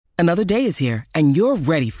Another day is here, and you're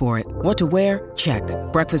ready for it. What to wear? Check.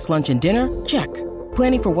 Breakfast, lunch, and dinner? Check.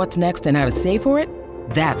 Planning for what's next and how to save for it?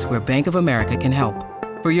 That's where Bank of America can help.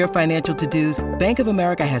 For your financial to-dos, Bank of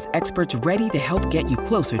America has experts ready to help get you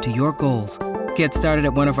closer to your goals. Get started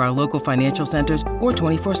at one of our local financial centers or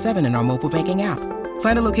 24/7 in our mobile banking app.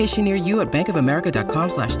 Find a location near you at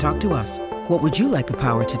bankofamerica.com/talktous. What would you like the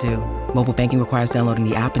power to do? Mobile banking requires downloading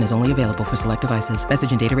the app and is only available for select devices. Message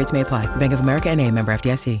and data rates may apply. Bank of America N.A., member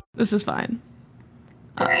FDIC. This is fine.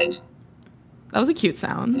 That was a cute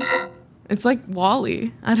sound. It's like Wall-E.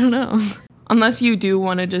 I don't know. Unless you do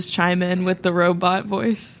want to just chime in with the robot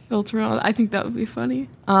voice filter on. I think that would be funny.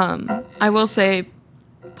 I will say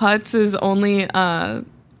Putz' only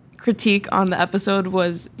critique on the episode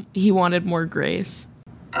was he wanted more grace.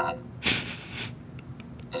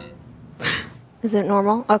 Is it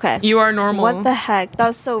normal? Okay. You are normal. What the heck? That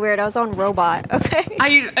was so weird. I was on robot. Okay.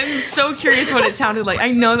 I'm so curious what it sounded like. I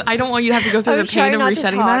know I don't want you to have to go through the pain of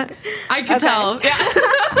resetting that. I can tell. Yeah.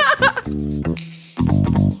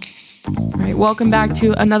 All right. Welcome back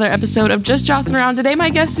to another episode of Just Jostling Around. Today, my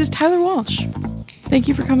guest is Tyler Walsh. Thank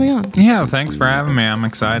you for coming on. Yeah, thanks for having me. I'm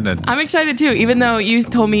excited. I'm excited too, even though you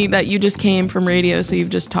told me that you just came from radio, so you've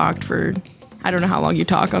just talked for, I don't know how long you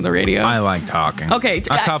talk on the radio. I like talking. Okay.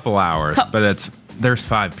 A couple hours, but there's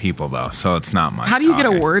 5 people though, so it's not much. How do you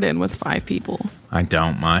talking. get a word in with 5 people? I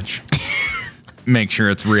don't much. Make sure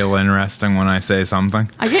it's real interesting when I say something.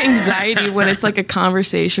 I get anxiety when it's like a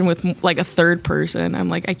conversation with like a third person. I'm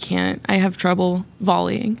like, I have trouble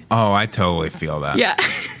volleying. Oh, I totally feel that. Yeah.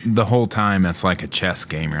 The whole time it's like a chess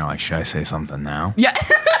game. You're like, should I say something now? Yeah.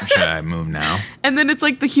 Or should I move now? And then it's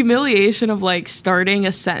like the humiliation of like starting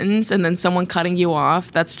a sentence and then someone cutting you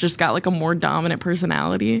off that's just got like a more dominant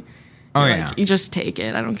personality. Oh, Like, yeah. you just take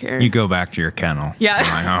it. I don't care. You go back to your kennel. Yeah.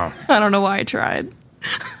 Like, oh. I don't know why I tried.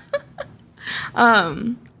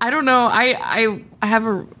 I don't know. I have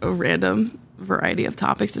a random variety of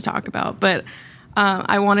topics to talk about, but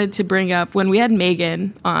I wanted to bring up when we had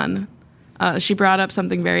Megan on, she brought up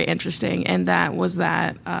something very interesting, and that was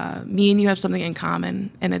that me and you have something in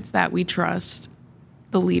common, and it's that we trust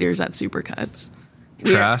the leaders at Supercuts.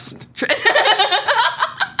 Trust?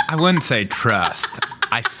 I wouldn't say trust.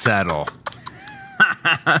 I settle.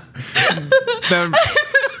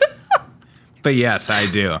 But yes, I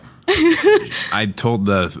do. I told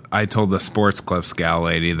the sports clips gal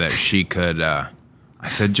lady that she could. I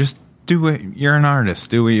said, just do it. You're an artist.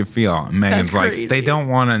 Do what you feel. And Megan's like, they don't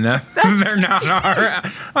want to know. They're not art.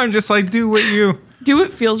 I'm just like, do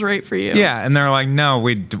what feels right for you. Yeah, and they're like, no,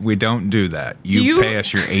 we don't do that. You pay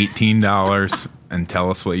us your $18 and tell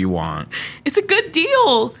us what you want. It's a good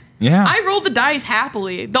deal. Yeah. I roll the dice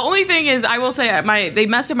happily. The only thing is, I will say, they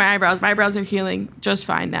messed up my eyebrows. My eyebrows are healing just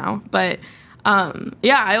fine now. But,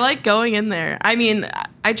 yeah, I like going in there. I mean,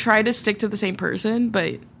 I try to stick to the same person,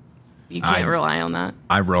 but you can't rely on that.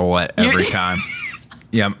 I roll it every time.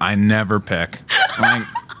 Yeah, I never pick. Like,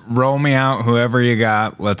 roll me out, whoever you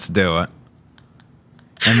got, let's do it.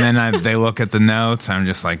 And then they look at the notes. I'm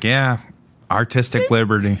just like, yeah, artistic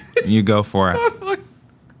liberty. You go for it.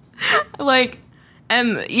 Like...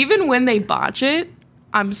 And even when they botch it,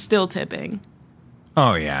 I'm still tipping.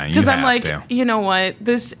 Oh yeah, because I'm like, you know what,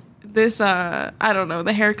 this I don't know,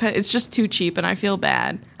 the haircut, it's just too cheap, and I feel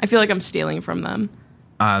bad. I feel like I'm stealing from them.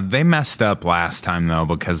 They messed up last time though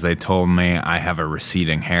because they told me I have a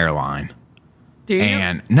receding hairline. Do you?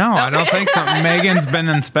 And no, I don't think so. Megan's been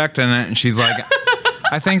inspecting it, and she's like,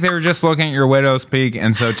 I think they were just looking at your widow's peak,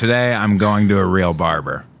 and so today I'm going to a real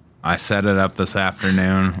barber. I set it up this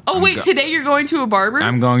afternoon. Oh, wait, today you're going to a barber?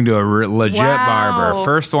 I'm going to a legit barber.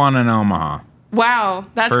 First one in Omaha. Wow,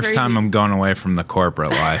 that's First crazy. time I'm going away from the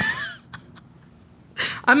corporate life.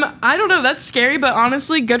 I don't know, that's scary, but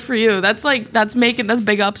honestly, good for you. That's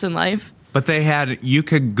big ups in life. But you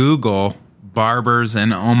could Google barbers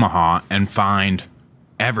in Omaha and find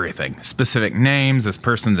everything. Specific names, this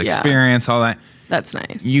person's experience, all that. That's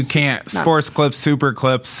nice. You can't, sports clips, super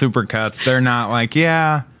cuts, they're not like,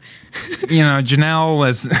 yeah... You know, Janelle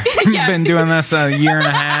has been doing this a year and a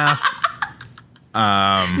half.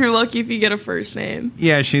 You're lucky if you get a first name.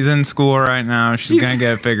 Yeah, she's in school right now. She's going to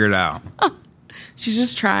get it figured out. She's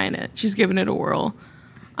just trying it. She's giving it a whirl.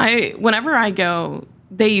 Whenever I go,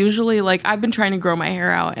 they usually, like, I've been trying to grow my hair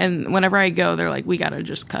out, and whenever I go, they're like, we got to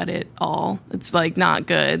just cut it all. It's, like, not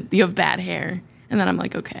good. You have bad hair. And then I'm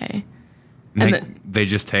like, okay. They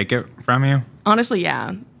just take it from you? Honestly,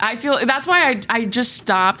 yeah. I feel that's why I just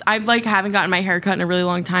stopped. I haven't gotten my hair cut in a really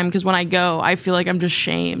long time because when I go, I feel like I'm just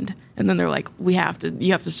shamed. And then they're like, you have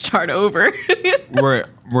to start over.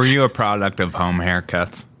 Were you a product of home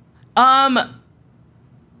haircuts?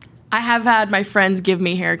 I have had my friends give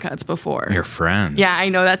me haircuts before. Your friends? Yeah, I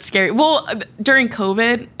know, that's scary. Well, during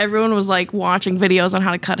COVID, everyone was like watching videos on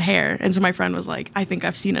how to cut hair. And so my friend was like, I think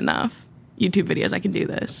I've seen enough YouTube videos. I can do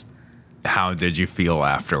this. How did you feel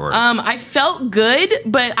afterwards? I felt good,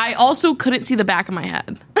 but I also couldn't see the back of my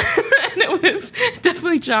head. And it was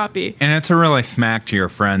definitely choppy. And it's a really smack to your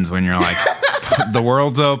friends when you're like, the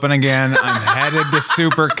world's open again. I'm headed to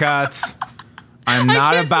Supercuts. I'm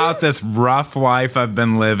not about this rough life I've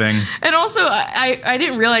been living. And also, I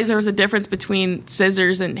didn't realize there was a difference between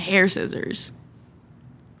scissors and hair scissors.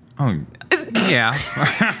 Oh, yeah.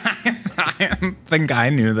 I think I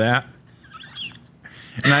knew that.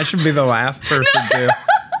 And I should be the last person to.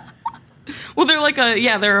 Well,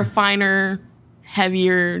 they're a finer,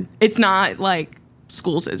 heavier. It's not like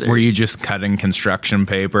school scissors. Were you just cutting construction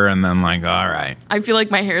paper and then like, all right? I feel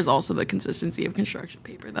like my hair is also the consistency of construction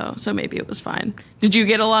paper, though, so maybe it was fine. Did you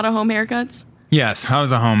get a lot of home haircuts? Yes, I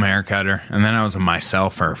was a home hair cutter, and then I was a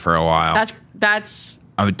myselfer for a while. That's.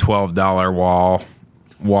 I would $12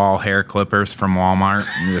 wall hair clippers from Walmart.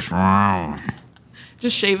 And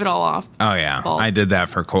just shave it all off. Oh yeah, bald. I did that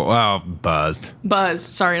for buzzed. Buzz,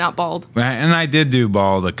 sorry, not bald. And I did do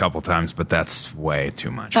bald a couple times, but that's way too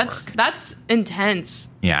much work. That's intense.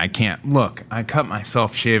 Yeah, I can't. Look, I cut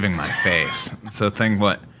myself shaving my face. So think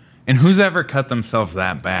what. And who's ever cut themselves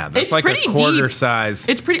that bad? That's it's like pretty a quarter deep. Size.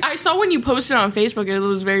 It's pretty. I saw when you posted on Facebook, it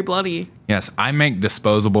was very bloody. Yes, I make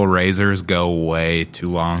disposable razors go way too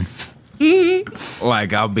long.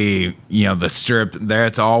 Like I'll be, the strip there,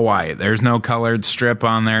 it's all white. There's no colored strip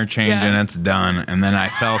on there changing. It's done. And then I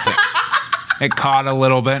felt it. It caught a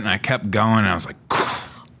little bit and I kept going. And I was like,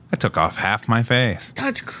 I took off half my face.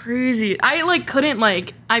 That's crazy. I couldn't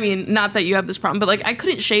not that you have this problem, but I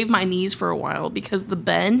couldn't shave my knees for a while because the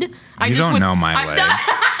bend. You don't know my legs.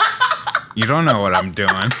 You don't know what I'm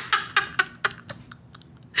doing.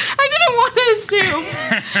 I didn't want to assume.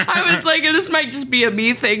 I was like, this might just be a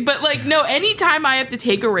me thing. But no, anytime I have to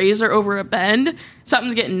take a razor over a bend,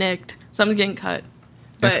 something's getting nicked. Something's getting cut.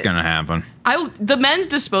 That's going to happen. The men's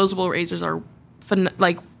disposable razors are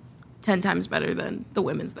 10 times better than the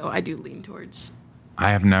women's, though. I do lean towards. I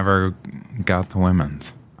have never got the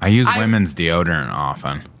women's. I use women's deodorant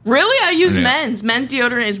often. Really? I use men's. Men's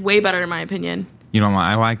deodorant is way better in my opinion. You don't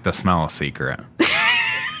I like the smell of Secret.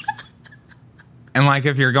 And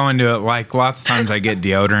if you're going to lots of times I get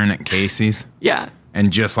deodorant at Casey's. Yeah.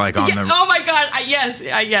 And just on the. Oh my God! Yes.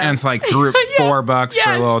 And it's $4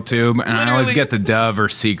 for a little tube, and literally. I always get the Dove or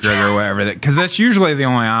Secret or whatever, because that's usually the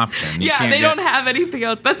only option. They don't have anything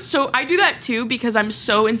else. I do that too because I'm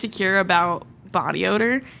so insecure about body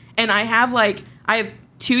odor, and I have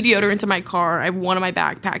two deodorants in my car. I have one in my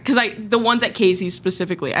backpack because the ones at Casey's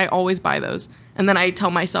specifically, I always buy those, and then I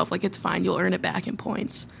tell myself it's fine, you'll earn it back in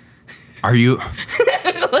points. Are you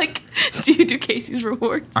do you do Casey's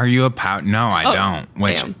rewards? Are you a No, I don't.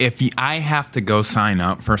 Which damn. If I have to go sign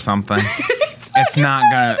up for something, it's not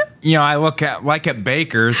gonna. I look at at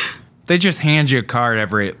Baker's, they just hand you a card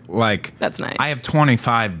every That's nice. I have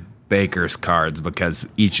 25 Baker's cards because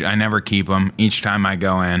I never keep them. Each time I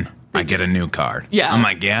go in, I get a new card. Yeah, I'm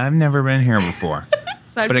I've never been here before.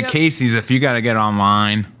 But at Casey's, if you got to get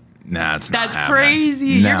online. Nah, it's not. That's crazy.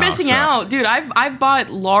 You're missing out. Dude, I've bought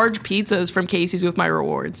large pizzas from Casey's with my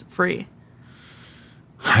rewards. Free.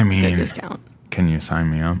 I mean, it's a good discount. Can you sign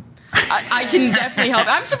me up? I can definitely help.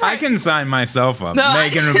 I'm surprised. I can sign myself up. No,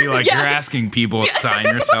 Megan would be like, you're asking people to sign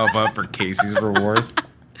yourself up for Casey's rewards.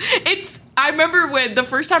 I remember when the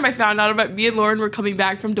first time I found out about me and Lauren were coming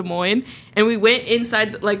back from Des Moines, and we went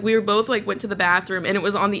inside, we were both went to the bathroom, and it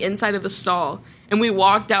was on the inside of the stall. And we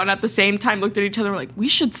walked out and at the same time looked at each other and were like, we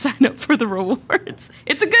should sign up for the rewards.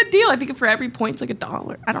 It's a good deal. I think for every point it's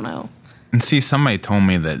 $1. I don't know. And see, somebody told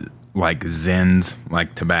me that Zins,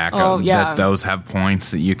 tobacco, that those have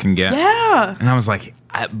points that you can get. Yeah. And I was like,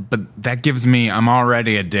 but that gives me, I'm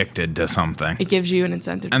already addicted to something. It gives you an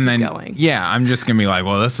incentive to keep going. Yeah, I'm just going to be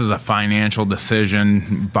well, this is a financial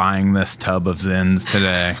decision buying this tub of Zins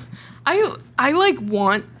today. I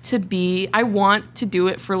want to do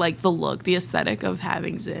it for the look, the aesthetic of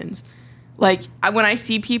having Zins. When I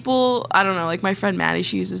see people, I don't know, my friend Maddie,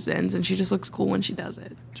 she uses Zins and she just looks cool when she does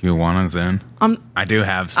it. Do you want a Zin? I do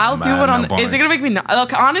have some. I'll do it on is it going to make me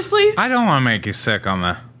look, honestly? I don't want to make you sick on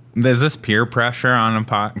the. Is this peer pressure on a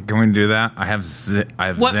pot? Can we do that? I have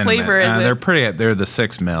what Zin flavor is it? They're the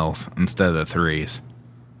 6 mils instead of the 3s.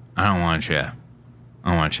 I don't want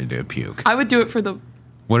you to puke. I would do it for the.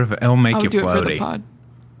 What if it'll make you floaty? I would do it for the pod.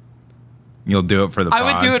 You'll do it for the pod?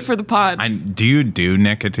 I would do it for the pod. Do you do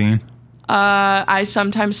nicotine? I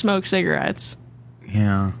sometimes smoke cigarettes.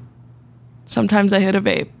 Yeah. Sometimes I hit a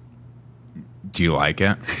vape. Do you like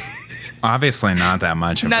it? Obviously not that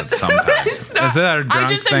much of it sometimes. Is that a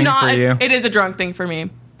drunk thing for you? It is a drunk thing for me.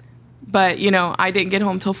 But, I didn't get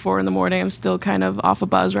home till 4 in the morning. I'm still kind of off a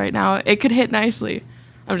buzz right now. It could hit nicely.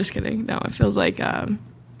 I'm just kidding. No, it feels like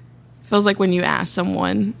when you ask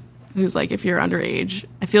someone who's like, if you're underage,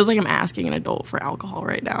 it feels like I'm asking an adult for alcohol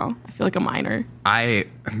right now. I feel like a minor.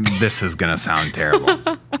 This is going to sound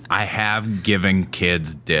terrible. I have given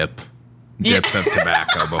kids dips of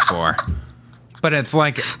tobacco before. But it's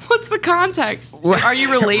like... What's the context? Are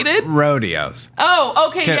you related? Rodeos. Oh,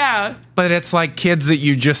 okay, yeah. But it's like kids that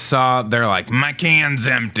you just saw, they're like, my can's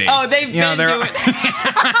empty. Oh, they've been doing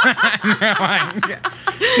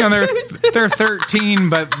it. They're 13,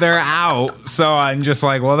 but they're out. So I'm just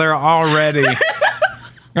like, well, they're already...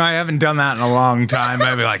 I haven't done that in a long time.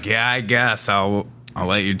 I'd be like, yeah, I guess I'll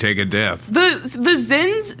let you take a dip. The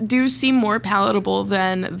Zins do seem more palatable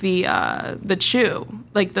than the chew.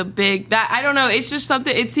 Like the big, that I don't know. It's just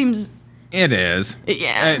something. It seems. It is.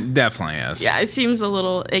 Yeah. It definitely is. Yeah, it seems a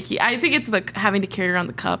little icky. I think it's the having to carry around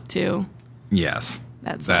the cup too. Yes.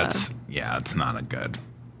 That's yeah. It's not a good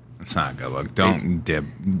look. Don't dip.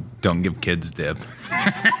 Don't give kids dip.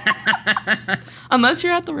 Unless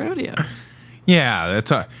you're at the rodeo. Yeah,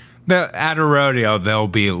 at a rodeo they'll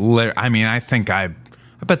be.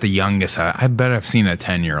 I bet the youngest. I bet I've seen a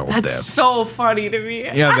 10-year-old dip. That's so funny to me.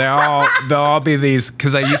 Yeah, they'll all be these,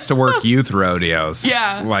 because I used to work youth rodeos.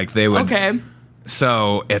 Yeah, like they would. Okay.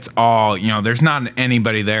 So it's all, there's not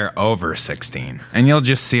anybody there over 16, and you'll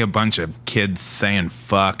just see a bunch of kids saying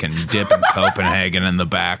 "fuck" and "dip" in Copenhagen in the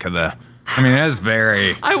back of the. It's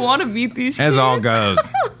very. I want to meet these kids. As all goes.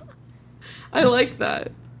 I like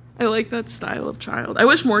that. I like that style of child. I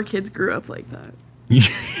wish more kids grew up like that.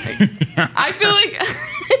 I feel like,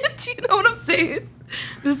 do you know what I'm saying?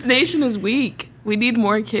 This nation is weak. We need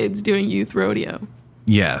more kids doing youth rodeo.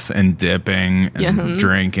 Yes, and dipping and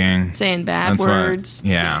drinking. Saying bad words.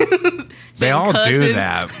 Yeah. They all cusses. do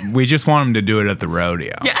that. We just want them to do it at the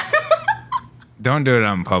rodeo. Yeah. Don't do it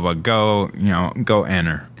out in public. Go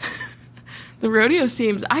enter. The rodeo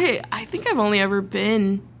seems, I think I've only ever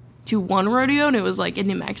been to one rodeo, and it was like in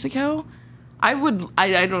New Mexico. I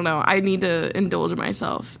don't know. I need to indulge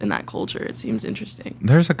myself in that culture. It seems interesting.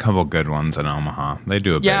 There's a couple good ones in Omaha. They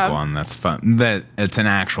do a big one that's fun. That it's an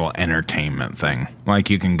actual entertainment thing.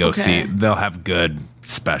 Like you can go see. They'll have good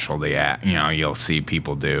specialty. You'll see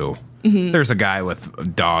people do. Mm-hmm. There's a guy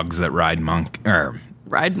with dogs that ride monkeys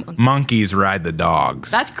ride the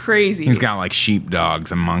dogs. That's crazy. He's got like sheep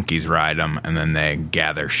dogs and monkeys ride them, and then they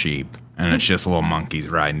gather sheep, and it's just little monkeys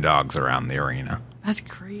riding dogs around the arena. That's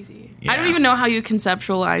crazy. Yeah. I don't even know how you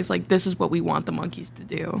conceptualize, like, this is what we want the monkeys to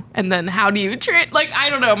do. And then how do you I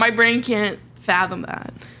don't know. My brain can't fathom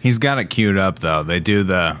that. He's got it queued up, though. They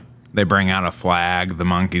bring out a flag, the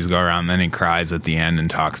monkeys go around, then he cries at the end and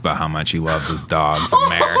talks about how much he loves his dogs,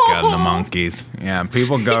 America and the monkeys. Yeah,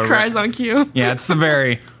 people go... He cries on cue. Yeah,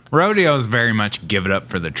 rodeo is very much give it up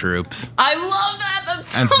for the troops. I love that.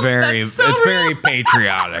 It's very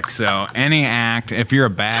patriotic. So any act, if you're a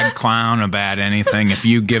bad clown, a bad anything, if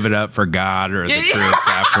you give it up for God or the troops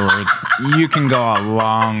afterwards, you can go a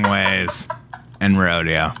long ways in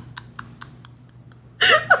rodeo.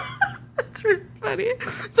 That's really funny.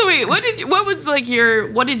 So wait, what did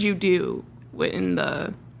you do in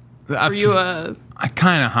the? Were you a? I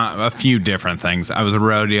kind of a few different things. I was a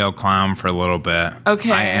rodeo clown for a little bit.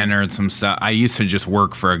 Okay. I entered some stuff. I used to just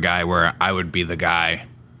work for a guy where I would be the guy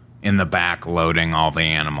in the back loading all the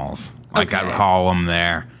animals. Like I would haul them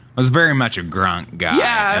there. I was very much a grunt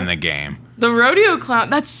guy in the game. The rodeo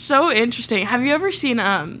clown. That's so interesting. Have you ever seen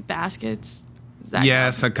baskets?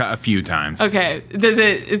 Yes, a few times. Okay.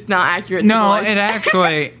 It's not accurate. No, it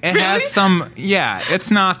actually it has some. Yeah,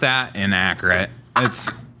 it's not that inaccurate.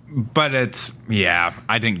 But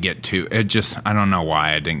I didn't get to it. I don't know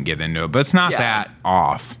why I didn't get into it, but it's not that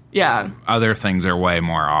off. Yeah. Other things are way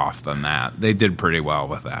more off than that. They did pretty well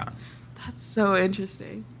with that. That's so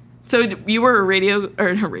interesting. So you were a rodeo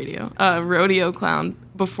clown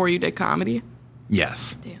before you did comedy?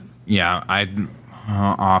 Yes. Damn. Yeah,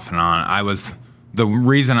 off and on. The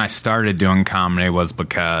reason I started doing comedy was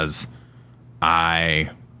because I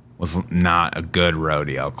was not a good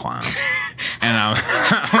rodeo clown. And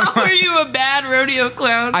were you a bad rodeo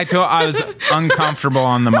clown? I was uncomfortable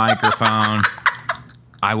on the microphone.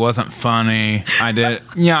 I wasn't funny.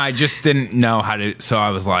 I just didn't know how to. So I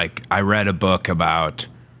was like, I read a book about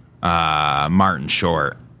Martin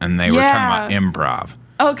Short, and they were talking about improv.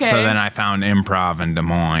 Okay. So then I found improv in Des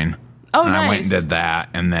Moines. Oh, and nice. I went and did that,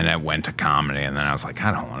 and then it went to comedy, and then I was like,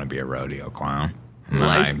 I don't want to be a rodeo clown. And then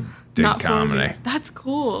I did comedy. That's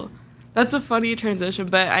cool. That's a funny transition,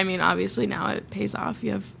 but I mean, obviously now it pays off.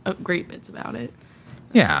 You have great bits about it.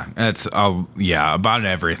 Yeah, it's about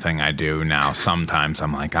everything I do now. Sometimes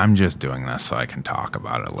I'm like, I'm just doing this so I can talk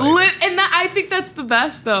about it later. And I think that's the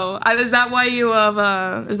best, though. Is that why you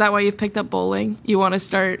have? Is that why you've picked up bowling? You want to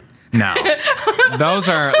start? No, those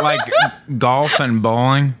are like golf and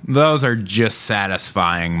bowling. Those are just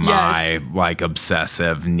satisfying my like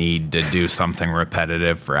obsessive need to do something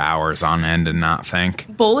repetitive for hours on end and not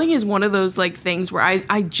think. Bowling is one of those like things where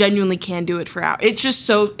I genuinely can do it for hours. It's just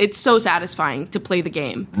it's so satisfying to play the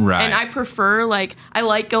game. Right. And I prefer I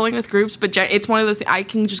like going with groups, but it's one of those I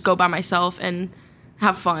can just go by myself and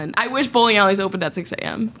have fun. I wish bowling alleys opened at 6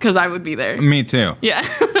 a.m. because I would be there. Me too. Yeah.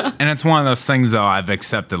 And it's one of those things, though, I've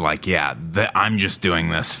accepted, like, I'm just doing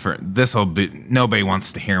this nobody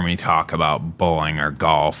wants to hear me talk about bowling or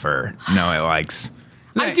golf or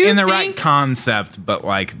in the right concept, but,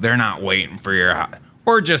 like, they're not waiting for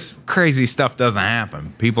or just crazy stuff doesn't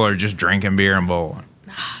happen. People are just drinking beer and bowling.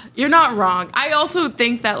 You're not wrong. I also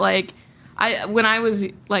think that, like, when I was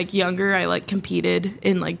like younger, I like competed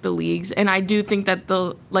in like the leagues, and I do think that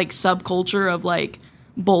the like subculture of like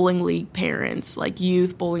bowling league parents, like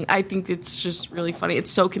youth bowling, I think it's just really funny. It's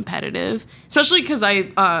so competitive, especially because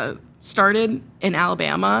I started in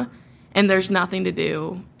Alabama, and there's nothing to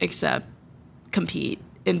do except compete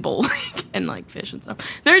in bowling and like fish and stuff.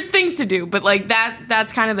 There's things to do, but like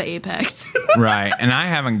that's kind of the apex. Right. And I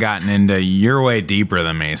haven't gotten into, you're way deeper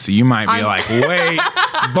than me, so you might be wait,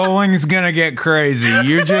 bowling's gonna get crazy.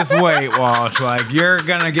 You just wait, Walsh. Like, you're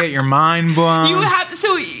gonna get your mind blown.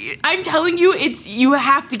 I'm telling you, you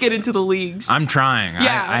have to get into the leagues. I'm trying.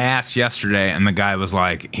 Yeah. I asked yesterday, and the guy was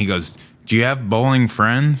like, he goes, do you have bowling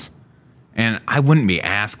friends? And I wouldn't be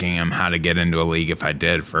asking him how to get into a league if I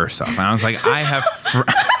did, first off. And I was like, I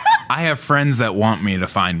have friends that want me to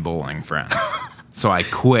find bowling friends. So I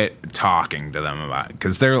quit talking to them about it.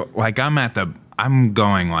 Because they're like, I'm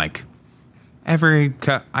going like,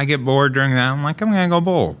 I get bored during that. I'm like, I'm going to go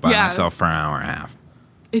bowl by myself for an hour and a half.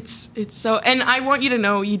 It's so, and I want you to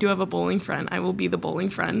know you do have a bowling friend. I will be the bowling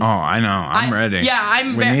friend. Oh, I know. I'm ready.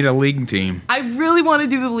 Yeah, we need a league team. I really want to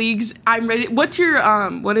do the leagues. I'm ready. What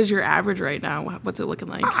is your average right now? What's it looking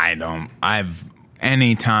like? I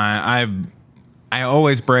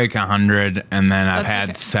always break 100, and then I've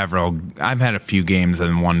had a few games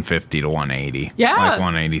in 150 to 180. Yeah. Like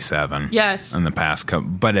 187. Yes. In the past couple,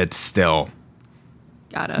 but it's still.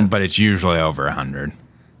 But it's usually over 100.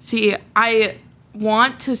 See, I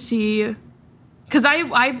want to see, because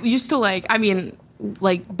I used to like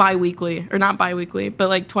bi-weekly, or not bi-weekly, but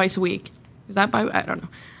like twice a week. Is that I don't know.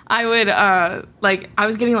 I would I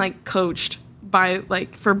was getting like coached by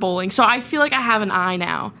like for bowling, so I feel like I have an eye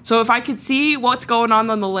now. So if I could see what's going on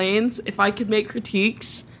the lanes, if I could make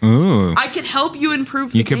critiques, I could help you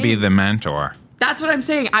improve. You could be the mentor. That's what I'm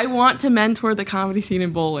saying. I want to mentor the comedy scene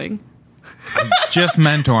in bowling. Just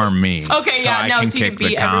mentor me. Okay, so yeah, I can kick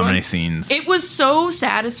the comedy scenes. It was so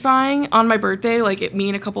satisfying on my birthday. Like, me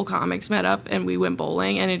and a couple comics met up and we went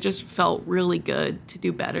bowling, and it just felt really good to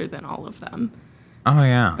do better than all of them. Oh,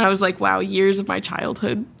 yeah. And I was like, wow, years of my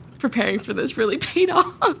childhood preparing for this really paid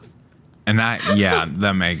off. And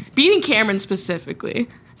beating Cameron specifically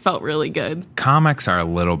felt really good. Comics are a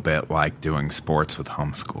little bit like doing sports with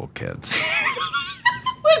homeschool kids.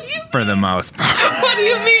 What do you mean? For the most part. What do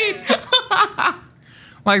you mean?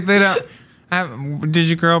 Like, they don't. Did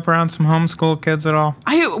you grow up around some homeschool kids at all?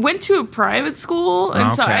 I went to a private school,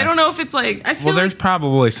 and so I don't know if it's like. There's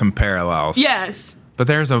probably some parallels. Yes. But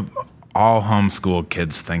there's all homeschool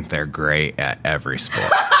kids think they're great at every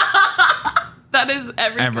sport. That is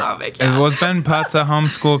every comic. Yeah. Was Ben Putz a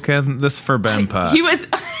homeschool kid? This is for Ben Putz. He was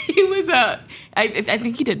I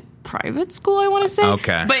think he did private school, I want to say.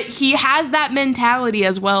 Okay. But he has that mentality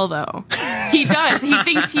as well, though. He does. He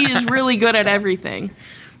thinks he is really good at everything.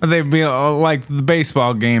 They'd be like the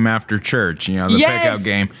baseball game after church, the pickup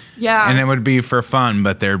game. Yeah. And it would be for fun,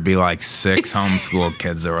 but there'd be like six homeschool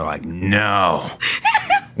kids that were like, no.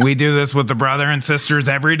 We do this with the brother and sisters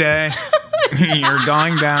every day. You're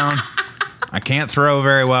going down. I can't throw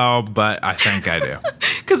very well, but I think I do.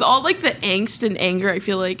 Because all like the angst and anger, I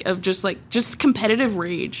feel like, of just competitive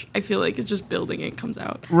rage, I feel like it's just building and comes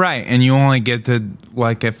out. Right. And you only get to,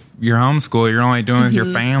 like, if you're homeschool, you're only doing with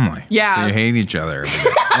your family. Yeah. So you hate each other.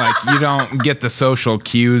 Like, you don't get the social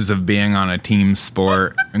cues of being on a team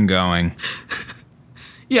sport and going,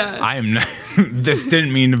 yeah. I am not, this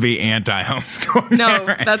didn't mean to be anti-homeschool. No,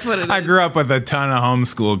 that's what it is. I grew up with a ton of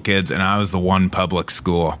homeschool kids, and I was the one public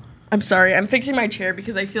school. I'm sorry. I'm fixing my chair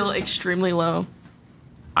because I feel extremely low.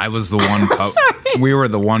 I was the one. We were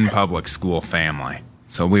the one public school family.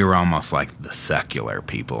 So we were almost like the secular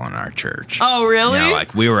people in our church. Oh, really? You know,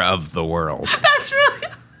 like we were of the world. That's really...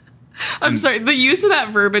 I'm sorry. The use of that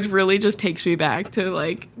verbiage really just takes me back to,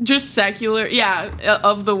 like, just secular. Yeah,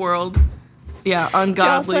 of the world. Yeah,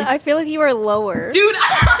 ungodly. Jocelyn, I feel like you were lower. Dude,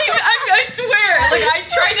 I swear. Like, I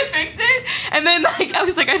tried to fix it, and then, like, I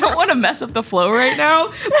was like, I don't want to mess up the flow right now.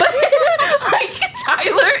 But, like,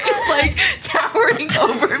 Tyler is, like, towering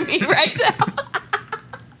over me right now.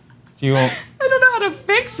 I don't know how to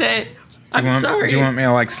fix it. I'm sorry. Do you want me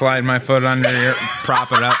to, like, slide my foot under you,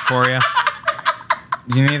 prop it up for you?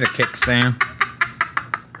 Do you need a kickstand?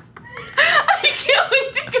 I can't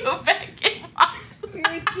wait to go back and watch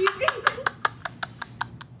that.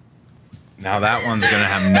 Now that one's going to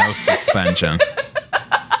have no suspension.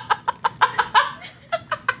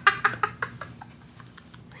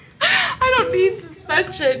 I don't need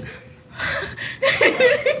suspension.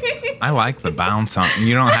 I like the bounce on.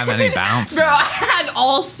 You don't have any bounce. Bro, I had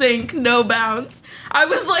all sync, no bounce. I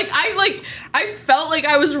was like, I felt like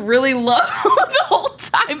I was really low the whole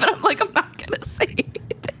time, but I'm like, I'm not gonna say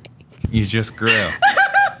anything. You just grew.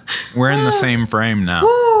 We're in the same frame now.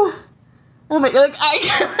 Oh my god, like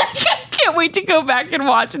I can't wait to go back and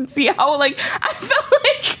watch and see how, like, I felt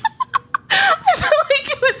like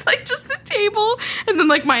it was like just the table and then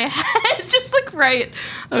like my head just like right.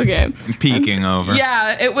 Okay. Peeking over.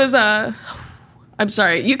 Yeah, it was I'm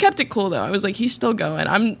sorry. You kept it cool though. I was like, he's still going.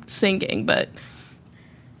 I'm sinking, but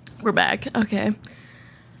we're back. Okay.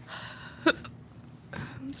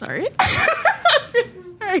 I'm sorry.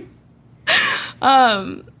 Sorry.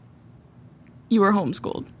 You were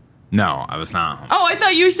homeschooled. No, I was not. Oh, I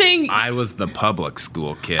thought you were saying... I was the public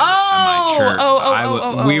school kid at my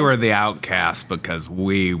church. We were the outcast because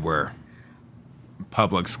we were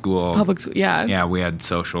public school. Yeah. Yeah, we had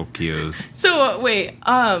social cues. So, wait,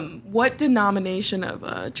 what denomination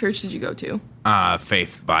of church did you go to?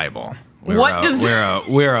 Faith Bible.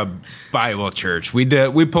 We're a Bible church. We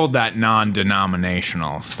pulled that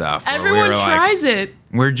non-denominational stuff. Everyone tries it.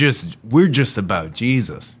 We're just about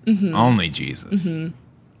Jesus. Mm-hmm. Only Jesus. Mm-hmm.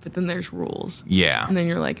 But then there's rules. Yeah. And then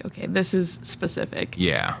you're like, okay, this is specific.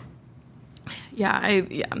 Yeah. Yeah,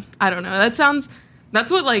 I don't know.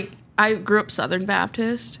 That's what, like, I grew up Southern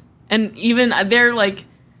Baptist. And even they're, like,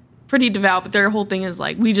 pretty devout, but their whole thing is,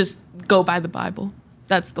 like, we just go by the Bible.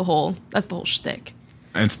 That's the whole shtick.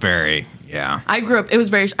 It's very, yeah. I grew up, I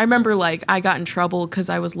remember, like, I got in trouble because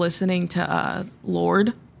I was listening to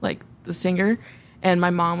Lord, like, the singer. And my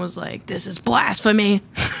mom was like, this is blasphemy.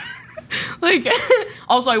 Like,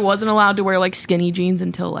 also I wasn't allowed to wear like skinny jeans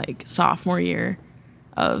until like sophomore year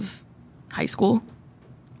of high school.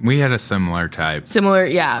 We had a similar type.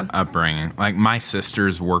 Yeah. Upbringing. Like my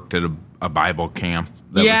sisters worked at a Bible camp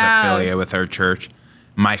that was affiliated with our church.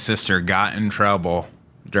 My sister got in trouble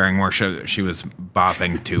during worship. She was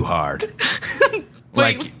bopping too hard.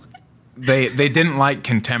 Like they didn't like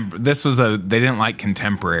they didn't like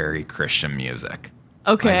contemporary Christian music.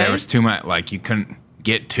 Okay. Like, there was too much, like you couldn't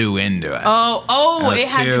get too into it. It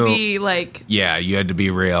had to be like... Yeah, you had to be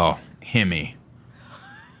real hymny.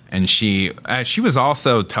 And she was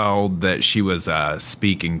also told that she was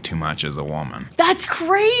speaking too much as a woman. That's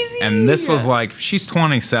crazy! And this was like, she's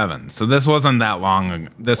 27, so this wasn't that long ago.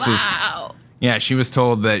 Wow. Yeah, she was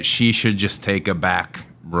told that she should just take a back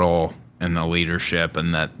role in the leadership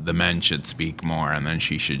and that the men should speak more and then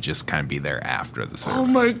she should just kind of be there after the service. Oh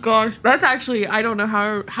my gosh. That's actually, I don't know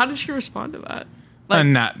how did she respond to that? Like,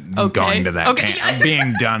 I'm not going to that camp. I'm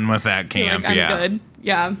being done with that camp. Like, I'm good.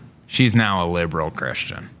 Yeah. She's now a liberal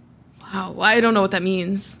Christian. Wow. Well, I don't know what that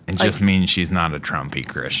means. It just means she's not a Trumpy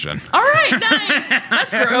Christian. All right. Nice.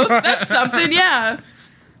 That's growth. That's something. Yeah.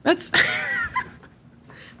 That's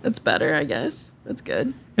better, I guess. That's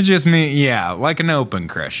good. It just means, like an open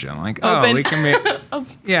Christian. Like, open. We can be.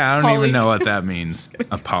 Yeah, I don't even know what that means.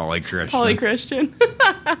 A poly-Christian. Poly-Christian.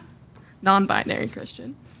 Non-binary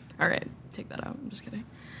Christian. All right. Take that out. I'm just kidding.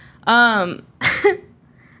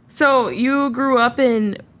 So you grew up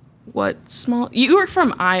in what small? You were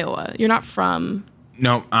from Iowa. You're not from.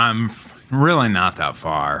 No, I'm really not that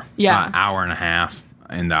far. Yeah, hour and a half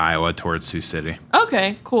into Iowa towards Sioux City.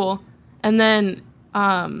 Okay, cool. And then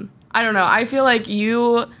I don't know. I feel like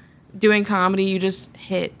you doing comedy, you just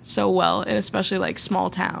hit so well, and especially like small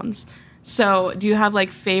towns. So, do you have like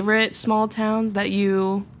favorite small towns that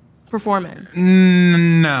you perform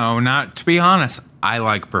in? No, not to be honest. I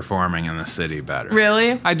like performing in the city better.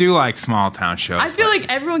 Really? I do like small town shows. I feel like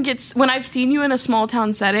everyone gets, when I've seen you in a small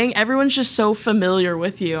town setting, everyone's just so familiar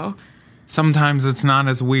with you. Sometimes it's not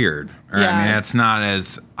as weird. Or, yeah. I mean, it's not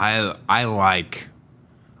as, I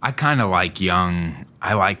kind of like young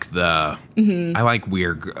I like I like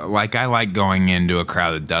weird, like I like going into a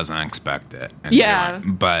crowd that doesn't expect it.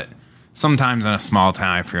 And but sometimes in a small town,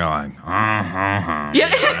 I feel like,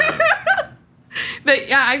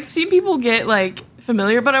 yeah. I've seen people get like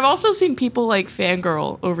familiar, but I've also seen people like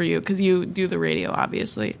fangirl over you because you do the radio,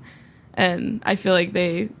 obviously, and I feel like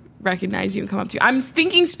they recognize you and come up to you. I'm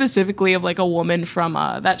thinking specifically of like a woman from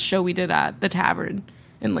that show we did at the Tavern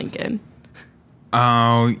in Lincoln.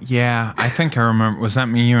 Oh yeah, I think I remember. Was that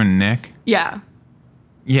me, you, and Nick? Yeah.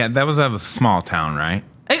 Yeah, that was a small town, right?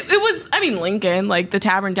 It was. I mean, Lincoln, like the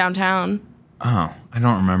Tavern downtown. Oh, I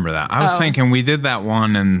don't remember that. I was thinking we did that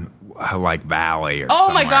one in like Valley or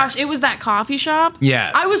somewhere. My gosh, it was that coffee shop?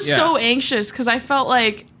 Yes. I was so anxious because I felt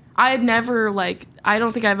like I had never, like, I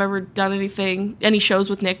don't think I've ever done any shows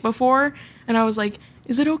with Nick before. And I was like,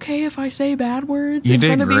 is it okay if I say bad words in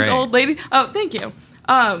front of these old ladies? Oh, thank you.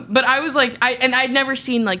 But I was like, I'd never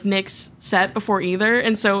seen like Nick's set before either.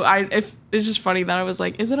 And so it's just funny that I was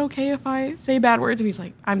like, is it okay if I say bad words? And he's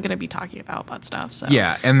like, I'm going to be talking about butt stuff. So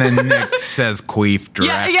yeah. And then Nick says queef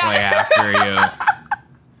directly after you.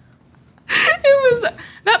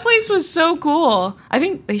 That place was so cool. I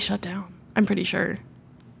think they shut down. I'm pretty sure.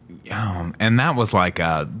 And that's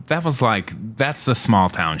the small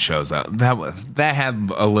town shows that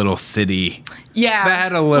had a little city. Yeah. That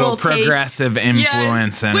had a little progressive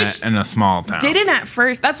influence in it in a small town. Didn't at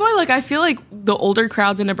first. That's why, like, I feel like the older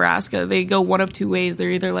crowds in Nebraska, they go one of two ways.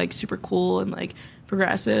 They're either like super cool and like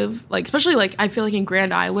progressive, like especially like I feel like in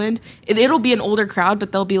Grand Island, it'll be an older crowd,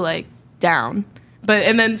 but they'll be like down.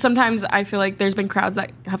 And then sometimes I feel like there's been crowds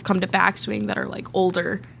that have come to Backswing that are like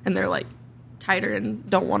older and they're like tighter and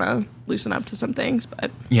don't want to loosen up to some things.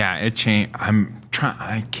 But yeah, it changed.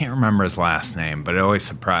 I can't remember his last name, but it always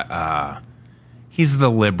surprised. He's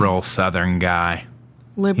the liberal Southern guy.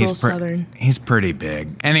 Southern. He's pretty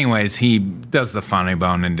big. Anyways, he does the Funny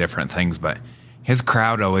Bone and different things, but his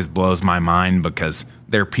crowd always blows my mind because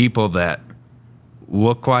they're people that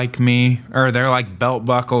look like me, or they're like belt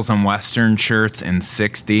buckles and Western shirts in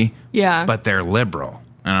 60. Yeah. But they're liberal.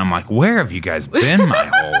 And I'm like, where have you guys been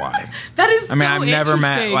my whole life? That is so I've never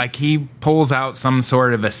met, like, he pulls out some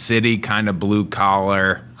sort of a city kind of blue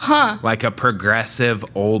collar, like a progressive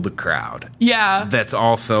old crowd. Yeah. That's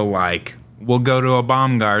also like, we'll go to a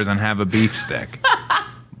Baumgars and have a beef stick.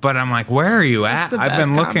 But I'm like, where are you at? I've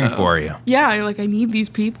been looking for you. Yeah, you're like, I need these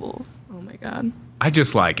people. Oh my God. I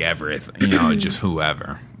just like everything, just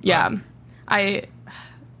whoever. Yeah. I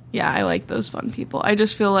like those fun people. I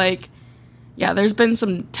just feel like, yeah, there's been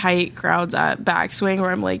some tight crowds at Backswing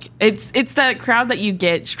where I'm like, it's that crowd that you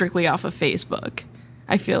get strictly off of Facebook.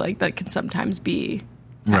 I feel like that can sometimes be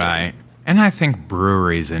tight. Right. And I think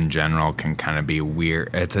breweries in general can kind of be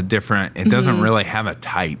weird. It doesn't really have a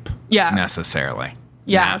type necessarily.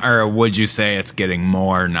 Yeah. Or would you say it's getting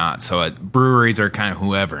more not? So breweries are kind of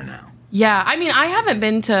whoever now. Yeah, I mean, I haven't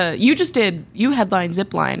been to. You headline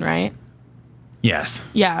Zipline, right? Yes.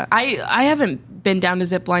 Yeah, I haven't been down to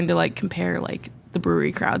Zipline to like compare like the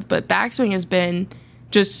brewery crowds, but Backswing has been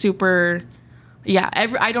just super. Yeah,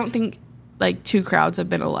 I don't think like two crowds have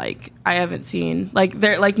been alike. I haven't seen like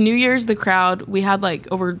New Year's, the crowd, we had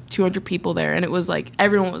like over 200 people there, and it was like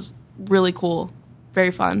everyone was really cool,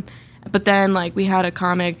 very fun. But then like we had a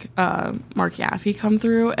comic, Mark Yaffe, come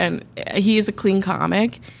through, and he is a clean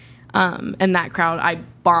comic. And that crowd, I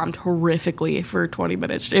bombed horrifically for 20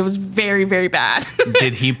 minutes. It was very, very bad.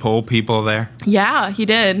 Did he pull people there? Yeah, he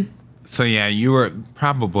did. So yeah, you were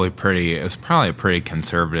probably it was probably a pretty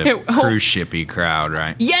conservative cruise shippy crowd,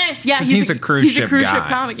 right? Yes, yeah. He's a cruise ship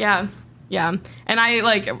comic, yeah. Yeah. And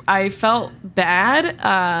I felt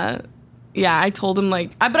bad. Yeah, I told him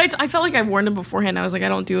but I felt like I warned him beforehand. I was like, I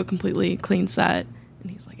don't do a completely clean set.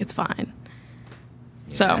 And he's like, it's fine.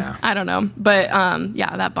 So, I don't know. But,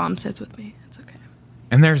 that bomb sits with me. It's okay.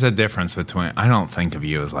 And there's a difference between, I don't think of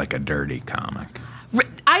you as like a dirty comic.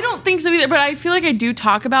 I don't think so either, but I feel like I do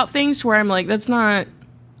talk about things where I'm like, that's not,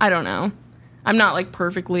 I don't know. I'm not like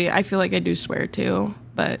perfectly, I feel like I do swear too,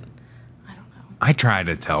 but I don't know. I try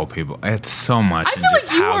to tell people, it's so much in just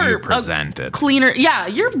how you present it. Cleaner, yeah,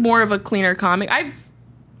 you're more of a cleaner comic.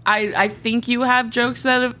 I think you have jokes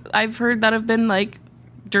that I've heard that have been like,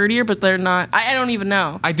 dirtier, but they're not. I don't even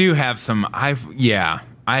know. I do have some. I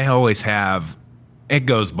always have. It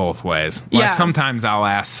goes both ways. Like sometimes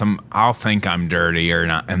I'll think I'm dirty or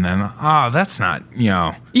not, and then that's not.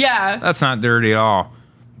 That's not dirty at all.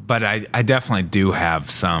 But I definitely do have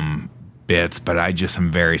some bits, but I just am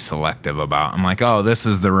very selective about. I'm like, this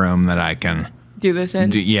is the room that I can do this in.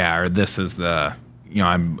 Or this is the.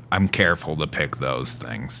 I'm careful to pick those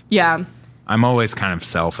things. Yeah. I'm always kind of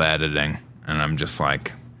self-editing, and I'm just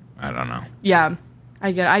like. I don't know. Yeah.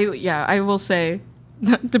 I will say,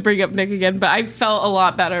 not to bring up Nick again, but I felt a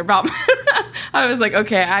lot better about I was like,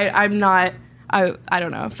 okay, I'm not, I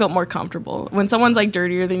don't know, I felt more comfortable. When someone's like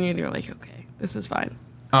dirtier than you, you're like, okay, this is fine.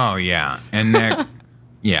 Oh, yeah. And Nick,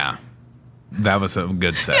 yeah, that was a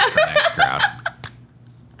good set for Nick's crowd.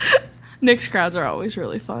 Nick's crowds are always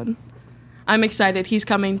really fun. I'm excited. He's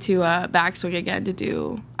coming to Backswing again to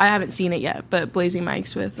do, I haven't seen it yet, but Blazing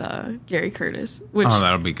Mics with Gary Curtis. Which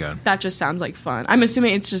that'll be good. That just sounds like fun. I'm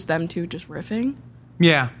assuming it's just them two just riffing.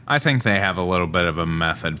 Yeah, I think they have a little bit of a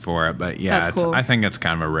method for it, but yeah, cool. I think it's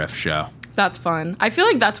kind of a riff show. That's fun. I feel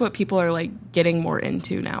like that's what people are like getting more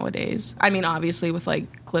into nowadays. I mean, obviously with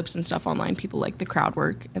like clips and stuff online, people like the crowd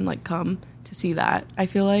work and like come to see that, I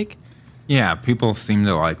feel like. Yeah, people seem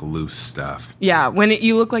to like loose stuff. Yeah, when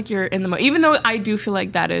you look like you're in the even though I do feel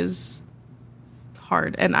like that is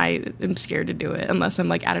hard and I am scared to do it unless I'm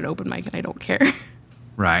like at an open mic and I don't care.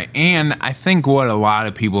 Right. And I think what a lot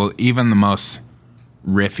of people, even the most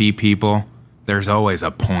riffy people, there's always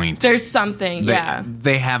a point. There's something,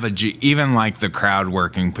 They have even like the crowd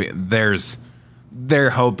working, there's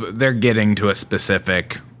they're getting to a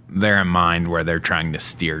specific, they're in mind where they're trying to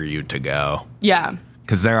steer you to go. Yeah.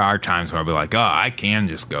 Because there are times where I'll be like, oh, I can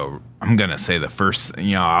just go, I'm going to say the first,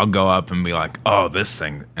 I'll go up and be like, oh, this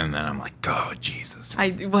thing. And then I'm like, oh, Jesus. Why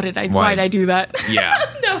did I do that? Yeah.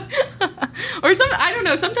 No. Or I don't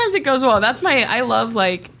know. Sometimes it goes well. I love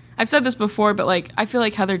like, I've said this before, but like, I feel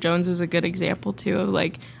like Heather Jones is a good example too of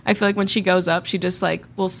like, I feel like when she goes up, she just like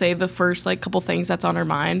will say the first like couple things that's on her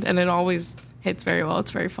mind. And it always hits very well.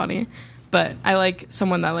 It's very funny. But I like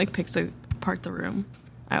someone that like picks apart the room.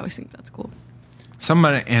 I always think that's cool.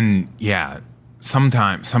 Somebody, and yeah,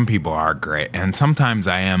 sometimes some people are great, and sometimes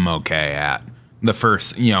I am okay at the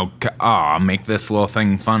first, I'll make this little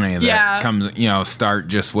thing funny that comes, start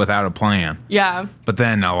just without a plan. Yeah. But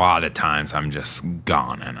then a lot of times I'm just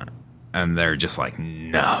gone in it, and they're just like,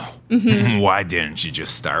 no. Mm-hmm. Why didn't you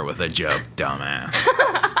just start with a joke, dumbass?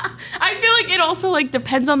 I feel like it also like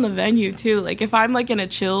depends on the venue too. Like if I'm like in a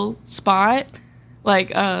chill spot, like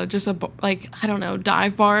just I don't know,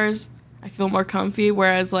 dive bars, I feel more comfy.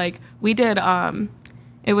 Whereas like we did,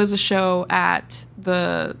 it was a show at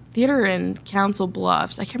the theater in Council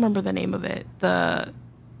Bluffs. I can't remember the name of it. The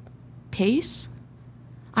Pace?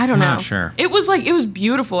 I don't know. Not sure. It was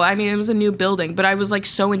beautiful. I mean, it was a new building, but I was like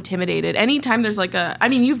so intimidated. Anytime there's like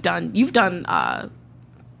you've done the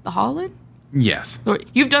Holland? Yes. Or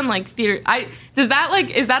you've done like theater. Is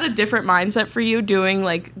that a different mindset for you doing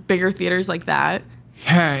like bigger theaters like that?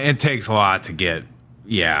 It takes a lot to get.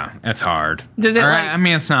 Yeah, it's hard. Does it? I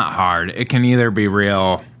mean, it's not hard. It can either be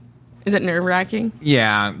real. Is it nerve-wracking?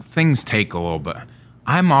 Yeah, things take a little bit.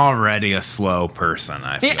 I'm already a slow person,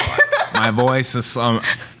 I feel like. My voice is slow.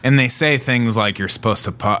 And they say things like you're supposed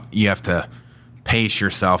to you have to pace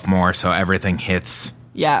yourself more so everything hits.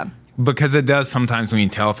 Yeah. Because it does sometimes when you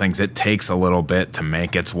tell things, it takes a little bit to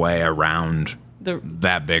make its way around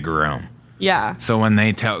that big room. Yeah. So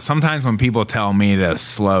sometimes when people tell me to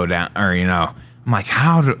slow down, or, I'm like,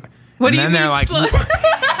 how do... What do you mean like, slow? Like,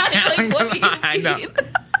 what do you mean? I know.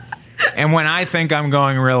 And when I think I'm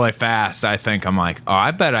going really fast, I'm like, oh, I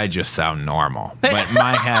bet I just sound normal. But in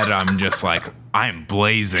my head, I'm just like, I'm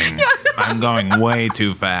blazing. I'm going way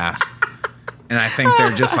too fast. And I think they're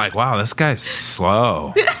just like, wow, this guy's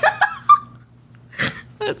slow.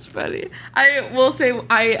 That's funny. I will say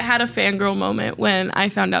I had a fangirl moment when I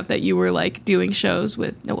found out that you were like doing shows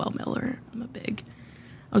with Noel Miller.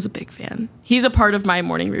 I was a big fan. He's a part of my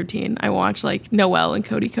morning routine. I watch like Noel and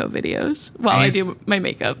Cody Co videos while I do my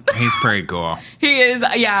makeup. He's pretty cool. He is.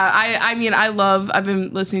 Yeah. I've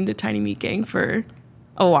been listening to Tiny Meat Gang for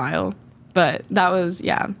a while, but that was,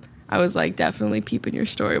 I was like definitely peeping your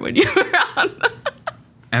story when you were on.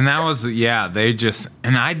 And that was, they just,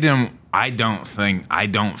 and I don't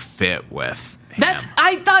fit with him.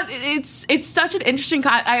 I thought it's such an interesting.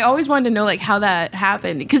 I always wanted to know like how that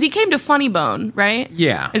happened because he came to Funny Bone, right?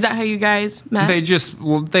 Yeah. Is that how you guys met?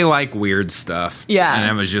 They like weird stuff. Yeah. And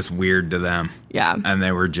it was just weird to them. Yeah. And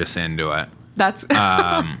they were just into it. That's.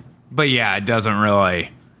 But yeah, it doesn't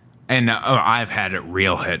really. And I've had it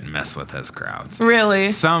real hit and miss with his crowds.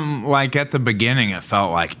 Really? Some like at the beginning, it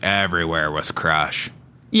felt like everywhere was Crush.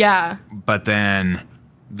 Yeah. But then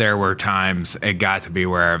there were times it got to be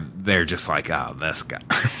where they're just like, oh, this guy. Like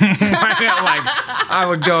I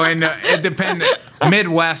would go into it. Depended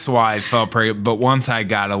Midwest wise felt pretty, but once I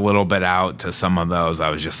got a little bit out to some of those, I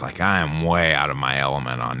was just like, I am way out of my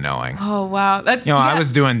element on knowing. Oh wow, that's I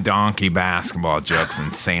was doing donkey basketball jokes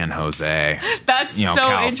in San Jose. That's so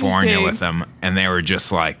California with them, and they were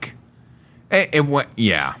just like, it went,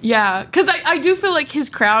 yeah, yeah, because I do feel like his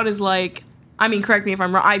crowd is like. I mean, correct me if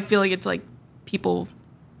I'm wrong. I feel like it's like people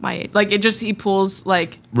my age. Like he pulls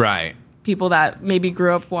like Right. people that maybe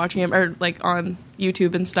grew up watching him or like on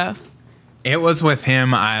YouTube and stuff. It was with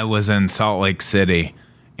him. I was in Salt Lake City,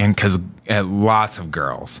 and because lots of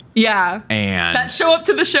girls. Yeah. And that show up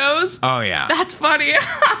to the shows? Oh, yeah. That's funny.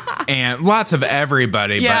 And lots of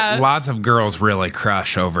everybody, but lots of girls really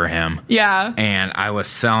crush over him. Yeah. And I was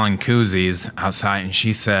selling koozies outside, and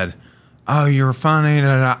she said, "Oh, you're funny.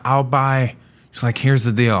 I'll buy." She's like, "Here's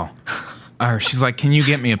the deal." Or she's like, "Can you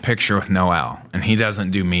get me a picture with Noel?" And he doesn't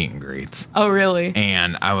do meet and greets. Oh, really?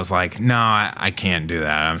 And I was like, "No, I can't do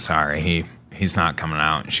that. I'm sorry. He's not coming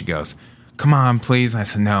out." And she goes, "Come on, please." I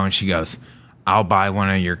said, "No." And she goes, "I'll buy one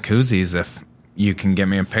of your koozies if you can get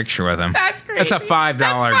me a picture with him." That's crazy. It's a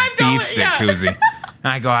 $5 beef stick koozie.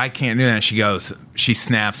 And I go, "I can't do that." She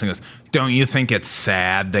snaps and goes, "Don't you think it's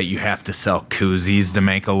sad that you have to sell koozies to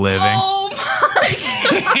make a living?" Oh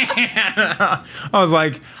I was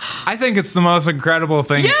like, I think it's the most incredible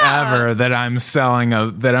thing ever that I'm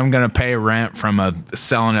that I'm going to pay rent from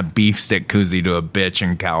selling a beef stick koozie to a bitch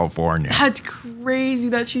in California. That's crazy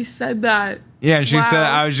that she said that. Yeah, and she said,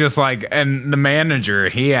 I was just like, and the manager,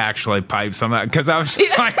 he actually piped some of that, because I was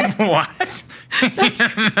just like, what?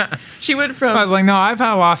 She went from... I was like, no, I've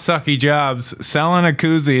had a lot of sucky jobs. Selling a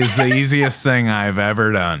koozie is the easiest thing I've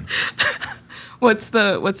ever done. What's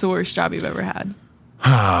the worst job you've ever had?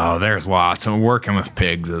 Oh, there's lots. And working with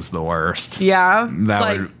pigs is the worst. Yeah?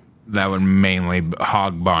 That would mainly,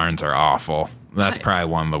 hog barns are awful. That's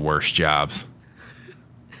probably one of the worst jobs.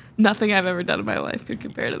 Nothing I've ever done in my life could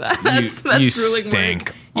compare to that. That's you grueling stink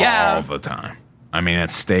work. Yeah. all the time. I mean,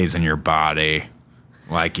 it stays in your body.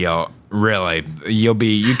 Like you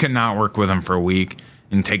cannot work with them for a week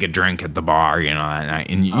and take a drink at the bar,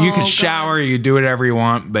 and you can shower, you do whatever you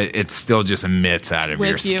want, but it still just emits out of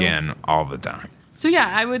your skin all the time. So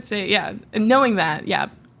yeah, I would say, and knowing that,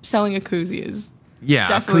 selling a koozie is a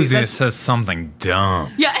koozie says something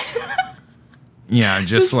dumb. Yeah. Yeah,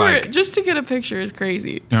 just to get a picture is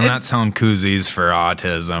crazy. I'm not selling koozies for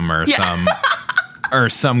autism or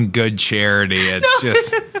some good charity. It's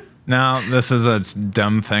this is a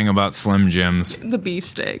dumb thing about Slim Jims. The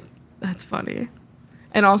beefsteak. That's funny.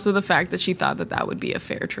 And also the fact that she thought that would be a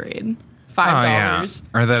fair trade. $5. Oh, yeah.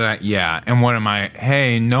 Or that and what am I?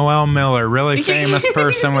 Hey, Noel Miller, really famous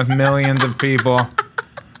person with millions of people.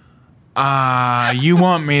 You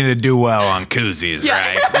want me to do well on koozies,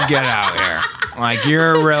 right? Get out here. Like,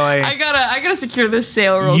 you're really... I gotta secure this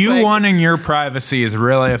sale real quick. You wanting your privacy is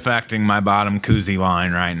really affecting my bottom koozie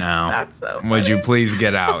line right now. That's so funny. Would you please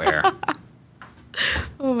get out here?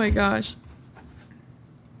 Oh my gosh.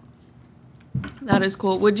 That is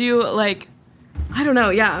cool. Would you, I don't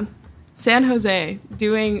know, San Jose,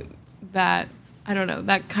 doing that, I don't know,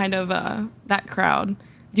 that kind of, that crowd.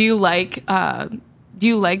 Do you like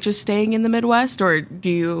just staying in the Midwest, or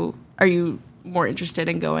are you more interested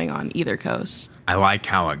in going on either coast? I like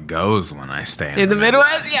how it goes when I stay in the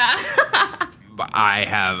Midwest. Yeah. But I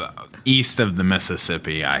have east of the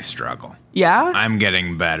Mississippi, I struggle. Yeah? I'm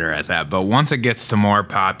getting better at that. But once it gets to more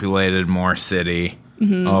populated, more city, a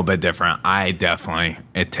little bit different,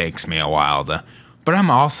 it takes me a while to. But I'm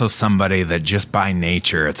also somebody that just by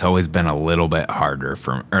nature, it's always been a little bit harder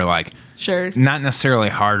sure. Not necessarily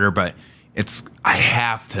harder, but I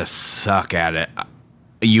have to suck at it.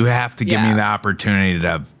 You have to give me the opportunity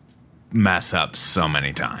to mess up so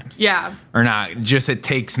many times. Yeah. Or not. Just it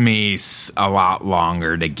takes me a lot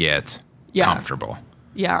longer to get comfortable.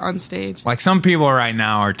 Yeah, on stage. Like some people right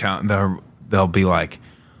now are they'll be like,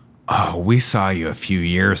 "Oh, we saw you a few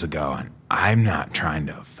years ago, and I'm not trying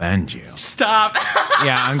to offend you." Stop.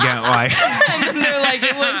 Yeah, I'm getting like... And then they're like,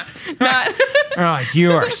 it was not... They're like,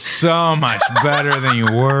 "You are so much better than you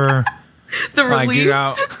were." The relief.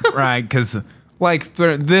 Right, because...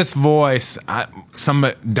 this voice,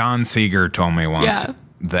 Don Seeger told me once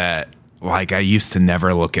that, I used to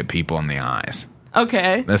never look at people in the eyes.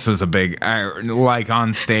 Okay. This was a big,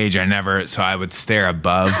 on stage, so I would stare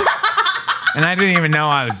above. And I didn't even know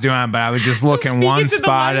I was doing it, but I would just look in one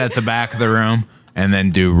spot at the back of the room and then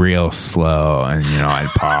do real slow. And, I'd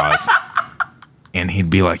pause. And he'd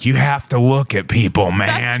be like, "You have to look at people,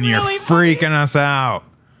 man. You're freaking us out."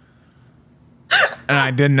 And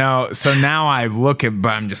I didn't know. So now I look at, but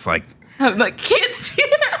I'm just like, can't see.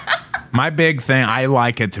 My big thing, I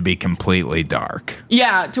like it to be completely dark.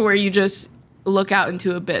 Yeah, to where you just look out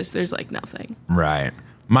into abyss. There's nothing. Right.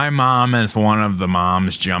 My mom is one of the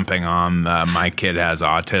moms jumping on the "my kid has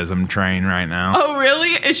autism" train right now. Oh,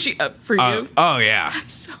 really? Is she for you? Oh, yeah.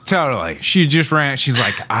 That's so totally. She just ran. She's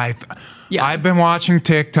like, I've been watching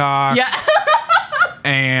TikToks. Yeah.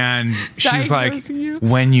 And she's like, Diagnosing you.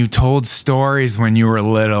 when you told stories when you were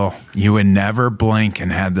little, you would never blink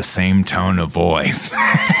and had the same tone of voice.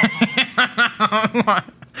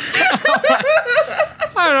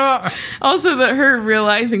 Also, that her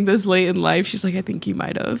realizing this late in life, she's like, I think you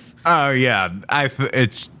might have. Oh, yeah.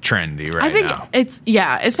 It's trendy right I think now. it's,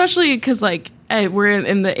 yeah, especially because, like, we're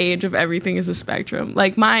in the age of everything is a spectrum.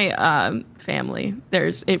 Like, my family,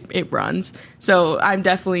 it runs. So I'm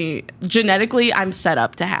definitely, genetically, I'm set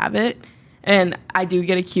up to have it. And I do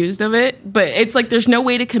get accused of it. But it's like, there's no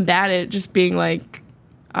way to combat it just being like,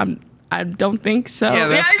 I don't think so. Yeah,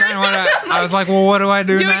 that's kind of what I was like, well, what do I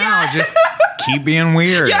do now? Just keep being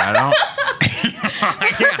weird. Yeah. I don't.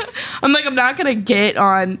 Yeah. I'm like, I'm not going to get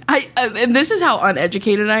on. And this is how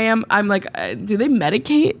uneducated I am. I'm like, do they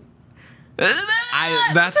medicate?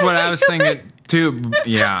 That's what I was thinking too.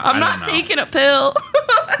 Yeah. I'm not taking a pill.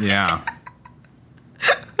 Yeah.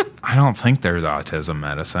 I don't think there's autism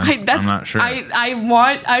medicine. I'm not sure.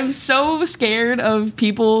 I'm so scared of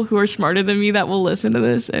people who are smarter than me that will listen to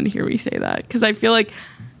this and hear me say that. Because I feel like,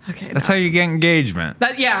 okay. That's how you get engagement.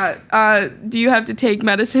 Do you have to take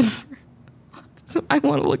medicine for autism? I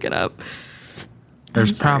want to look it up.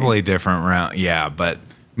 There's probably different round. Yeah, but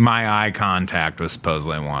my eye contact was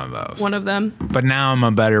supposedly one of those. One of them. But now I'm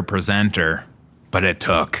a better presenter. But it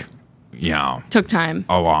took time.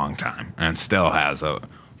 A long time. And it still has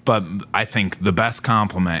But I think the best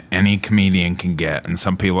compliment any comedian can get, and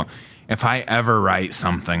some people, if I ever write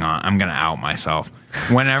something I'm going to out myself.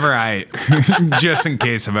 Whenever just in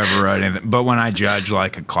case I've ever wrote anything, but when I judge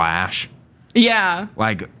like a Clash. Yeah.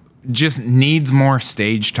 Like, just needs more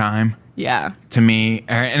stage time. Yeah. To me,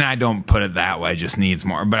 and I don't put it that way, just needs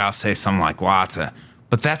more, but I'll say something like lots of,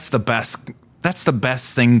 but that's the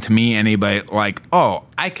best thing to me. Anybody like, oh,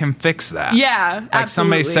 I can fix that. Yeah, like absolutely.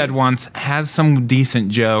 Somebody said once, has some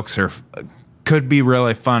decent jokes or could be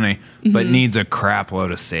really funny, but needs a crap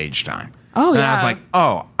load of stage time. Oh, and I was like,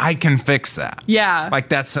 oh, I can fix that. Yeah. Like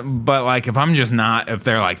but like if I'm just not, if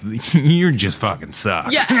they're like, you just fucking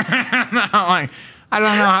suck. Yeah. I'm like, I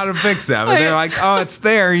don't know how to fix that. But they're like, oh, it's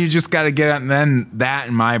there. You just got to get it. And then that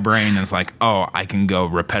in my brain is like, oh, I can go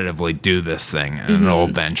repetitively do this thing and it'll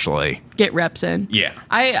eventually get reps in. Yeah.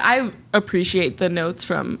 I appreciate the notes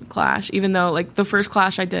from Clash, even though like the first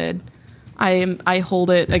Clash I did, I hold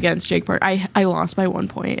it against Jake Park. I lost by 1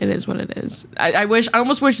 point. It is what it is. I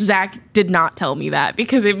almost wish Zach did not tell me that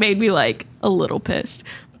because it made me like a little pissed.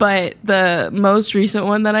 But the most recent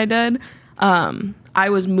one that I did, I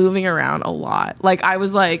was moving around a lot. Like I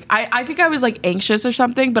was like, I think I was like anxious or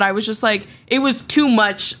something, but I was just like, it was too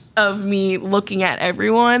much of me looking at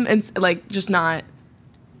everyone and like just not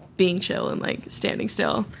being chill and like standing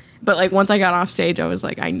still. But like once I got off stage, I was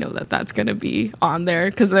like, I know that's gonna be on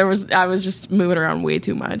there because I was just moving around way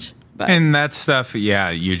too much. But and that stuff,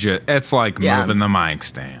 yeah, it's like moving the mic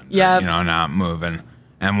stand. Yeah, not moving.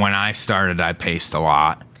 And when I started, I paced a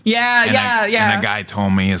lot. Yeah, And a guy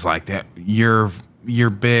told me, is like that you're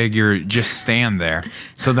big, you're just stand there.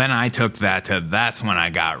 So then I took that to that's when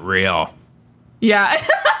I got real. Yeah.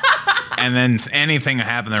 And then anything that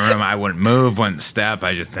happened in the room, I wouldn't move, wouldn't step.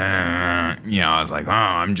 I just, I was like, oh,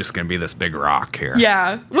 I'm just going to be this big rock here.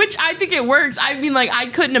 Yeah, which I think it works. I mean, like, I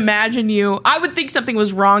couldn't imagine you. I would think something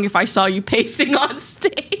was wrong if I saw you pacing on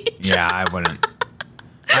stage. Yeah, I wouldn't.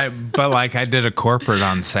 But, like, I did a corporate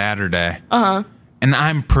on Saturday. Uh-huh. And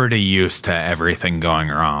I'm pretty used to everything going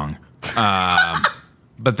wrong.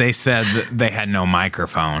 But they said that they had no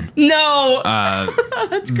microphone. No.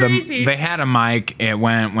 That's crazy. They had a mic. It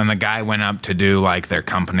went when the guy went up to do like their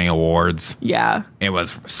company awards. Yeah. It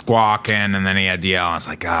was squawking and then he had to yell. I was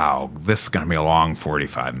like, oh, this is going to be a long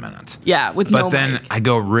 45 minutes. Yeah, But then I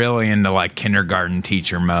go really into like kindergarten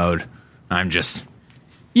teacher mode. I'm just.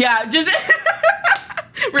 Yeah, just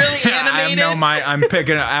really animated. I'm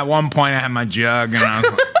picking at one point I had my jug and I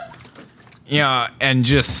was like, and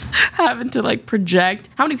just having to like project.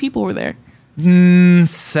 How many people were there?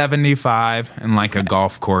 75 in like a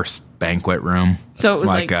golf course banquet room. So it was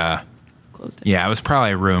like closed. Yeah, it was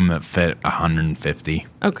probably a room that fit 150.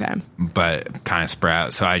 Okay. But kind of spread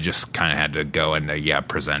out. So I just kind of had to go into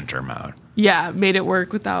presenter mode. Yeah, made it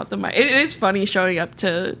work without the mic. It is funny showing up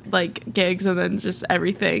to like gigs and then just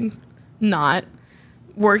everything not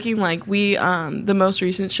working. Like we the most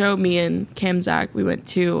recent show, me and Cam Zach, we went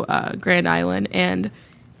to Grand Island and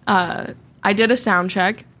I did a sound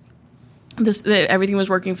check. Everything was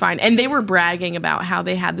working fine, and they were bragging about how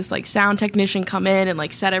they had this like sound technician come in and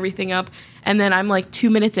like set everything up, and then I'm like 2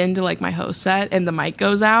 minutes into like my host set and the mic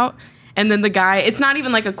goes out, and then the guy, it's not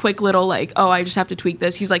even like a quick little like, oh, I just have to tweak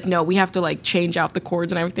this. He's like, no, we have to like change out the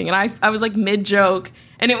chords and everything. And I was like mid joke,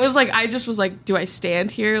 And it was like, I just was like, do I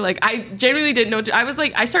stand here? Like, I genuinely didn't know. I was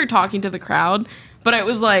like, I started talking to the crowd, but it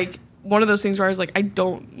was like one of those things where I was like, I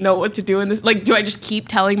don't know what to do in this. Like, do I just keep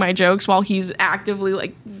telling my jokes while he's actively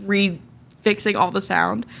like fixing all the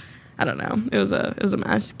sound? I don't know. It was a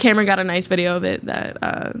mess. Cameron got a nice video of it that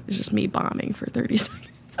is just me bombing for 30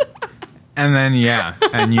 seconds. And then,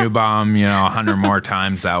 and you bomb, 100 more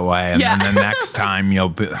times that way. And then the next time you'll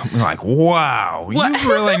be like, wow, you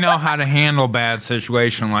really know how to handle bad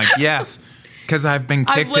situation. Like, yes, because I've been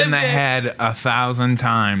kicked in the head 1,000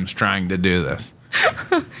 times trying to do this.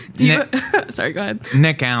 Sorry, go ahead.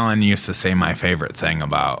 Nick Allen used to say my favorite thing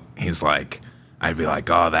about, he's like, I'd be like,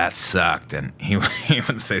 oh, that sucked. And he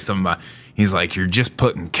would say something about, he's like, you're just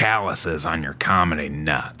putting calluses on your comedy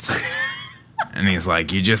nuts. And he's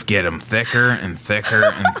like, you just get them thicker and thicker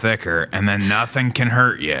and thicker, and then nothing can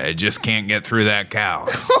hurt you. It just can't get through that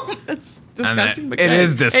callus. That's disgusting. It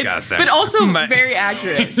is disgusting. But also very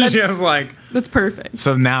accurate. That's just like, that's perfect.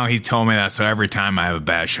 So now he told me that, so every time I have a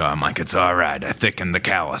bad show, I'm like, it's all right. I thickened the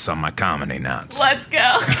callus on my comedy nuts. Let's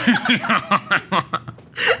go.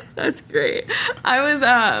 That's great. I was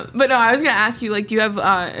going to ask you, like, do you have,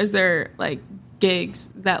 is there, like, gigs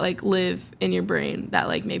that like live in your brain that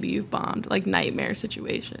like maybe you've bombed, like nightmare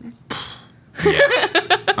situations? Yeah.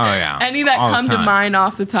 Oh yeah. Any that come to mind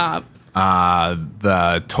off the top?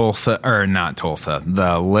 The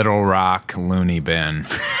the Little Rock Looney Bin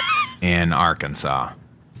in Arkansas.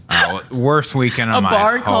 Worst weekend of my whole life.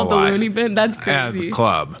 A bar called the Looney Bin? That's crazy. The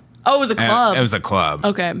club. Oh, it was a club. It was a club.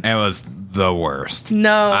 Okay. It was the worst.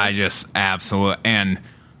 No. I just absolutely, and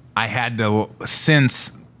I had to,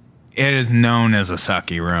 since it is known as a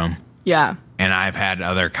sucky room. Yeah. And I've had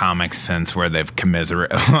other comics since where they've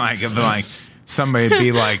commiserated. like somebody'd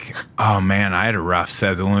be like, oh man, I had a rough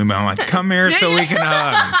set at the Looney Bin. I'm like, come here so we can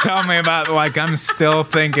hug. Tell me about, like, I'm still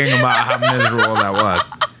thinking about how miserable that was.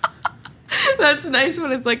 That's nice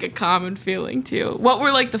when it's like a common feeling too. What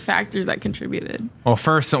were like the factors that contributed? Well,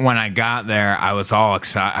 first, when I got there, I was all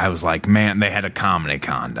excited. I was like, man, they had a comedy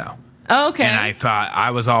condo. Oh, okay. And I thought,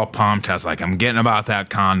 I was all pumped. I was like, I'm getting about that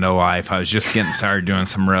condo life. I was just getting started doing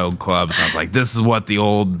some road clubs. I was like, this is what the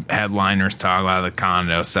old headliners talk about, the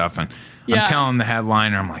condo stuff. And I'm telling the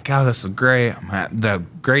headliner, I'm like, oh, this is great.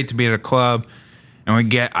 Great to be at a club.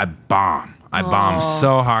 And I bomb. I bombed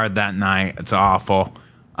so hard that night. It's awful.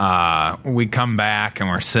 We come back and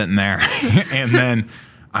we're sitting there. And then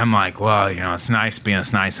I'm like, well, it's nice being in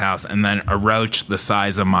this nice house. And then a roach the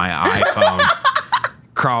size of my iPhone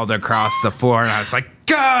crawled across the floor, and I was like,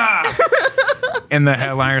 gah! And the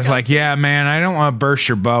headliner's like, yeah, man, I don't want to burst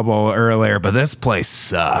your bubble earlier, but this place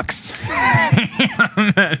sucks.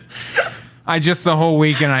 The whole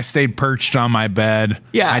weekend, I stayed perched on my bed.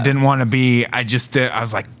 Yeah. I didn't want to be, I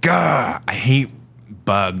was like, gah! I hate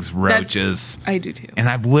bugs, roaches. I do too. And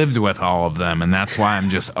I've lived with all of them, and that's why I'm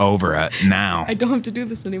just over it now. I don't have to do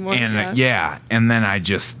this anymore. And and then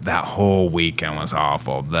that whole weekend was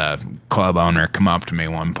awful. The club owner come up to me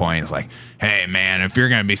one point. He's like, hey man, if you're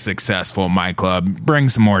going to be successful at my club, bring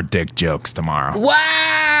some more dick jokes tomorrow.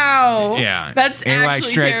 Wow. Yeah. That's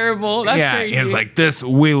actually terrible. That's crazy. He was like, I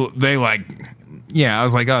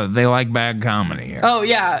was like, oh, they like bad comedy here. Oh,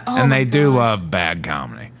 yeah. Oh, and they do love bad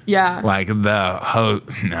comedy. Yeah. Like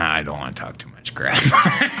I don't want to talk too much crap.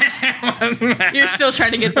 You're still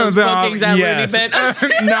trying to get those bookings at Looney Bin.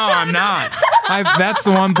 No, I'm not. That's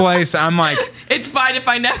the one place I'm like, it's fine if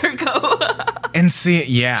I never go. And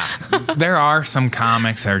see, there are some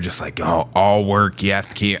comics that are just like, oh, all work, you have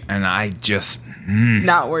to keep, and I just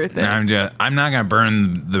not worth it. I'm not gonna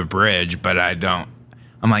burn the bridge, but I don't.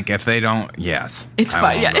 I'm like, if they don't, yes, it's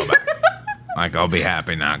fine. Yeah, like I'll be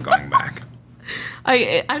happy not going back.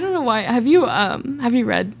 I don't know why. Have you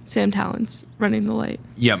read Sam Tallent's Running the Light?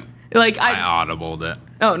 Yep. Like I audibled it.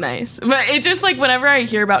 Oh, nice. But it just like whenever I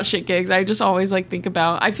hear about shit gigs, I just always like think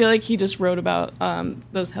about. I feel like he just wrote about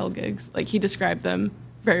those hell gigs. Like he described them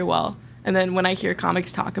very well. And then when I hear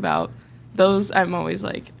comics talk about those, I'm always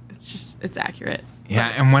like, it's accurate.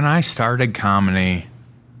 Yeah. And when I started comedy,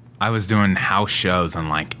 I was doing house shows on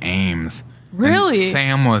like Ames. Really? And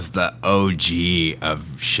Sam was the OG of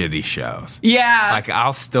shitty shows. Yeah. Like,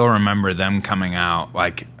 I'll still remember them coming out.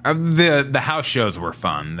 Like, the house shows were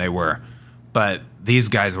fun. They were. But these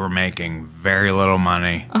guys were making very little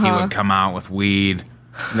money. He would come out with weed.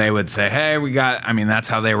 They would say, hey, that's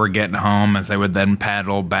how they were getting home, as they would then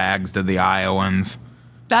paddle bags to the Iowans.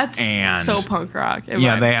 That's so punk rock. They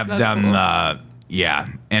have done cool.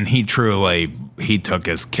 And he took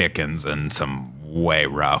his kickings in some way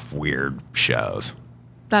rough, weird shows.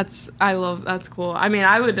 That's cool. I mean,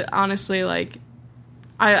 I would honestly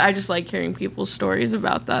I just like hearing people's stories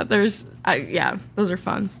about that. Those are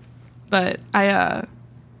fun. But I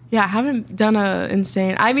haven't done a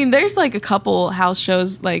insane. I mean, there's like a couple house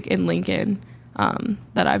shows like in Lincoln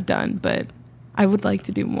that I've done, but I would like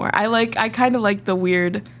to do more. I kind of like the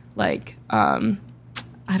weird, like, I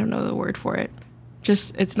don't know the word for it.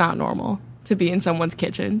 Just, it's not normal to be in someone's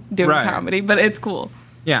kitchen doing comedy, but it's cool.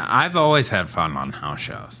 Yeah, I've always had fun on house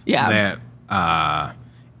shows. Yeah. That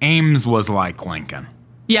Ames was like Lincoln.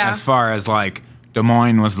 Yeah. As far as like Des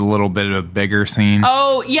Moines was a little bit of a bigger scene.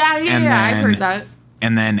 Oh, yeah, I've heard that.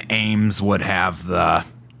 And then Ames would have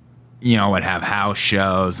would have house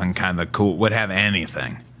shows and kind of cool, would have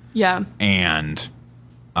anything. Yeah. And,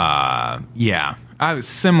 I was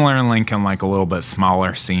similar in Lincoln, like a little bit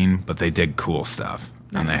smaller scene, but they did cool stuff.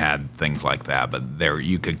 Nice. And they had things like that, but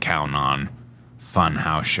you could count on fun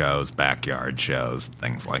house shows, backyard shows,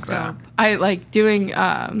 things like that. I like doing,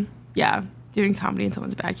 doing comedy in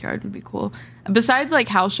someone's backyard would be cool. Besides like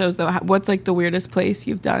house shows, though, what's like the weirdest place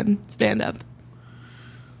you've done stand up?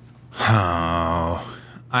 Oh,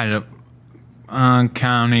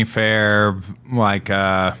 county fair. Like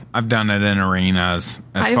I've done it in arenas.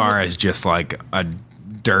 As far as just like a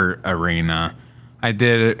dirt arena, I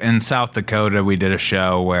did it in South Dakota. We did a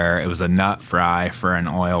show where it was a nut fry for an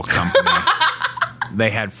oil company. They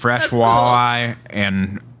had fresh walleye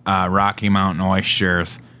and Rocky Mountain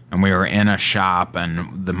oysters. And we were in a shop,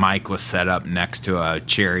 and the mic was set up next to a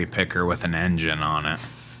cherry picker with an engine on it.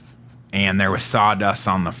 And there was sawdust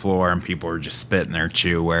on the floor, and people were just spitting their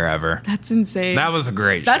chew wherever. That's insane. That was a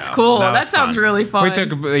great show. That's cool. That sounds really fun.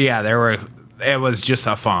 It was just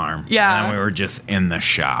a farm. Yeah. And we were just in the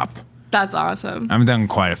shop. That's awesome. I've done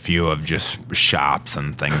quite a few of just shops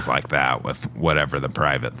and things like that with whatever the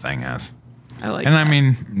private thing is. I like and that. I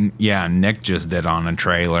mean, yeah, Nick just did on a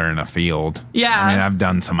trailer in a field. Yeah. I mean, I've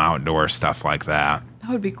done some outdoor stuff like that.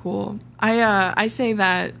 That would be cool. I say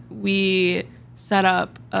that we set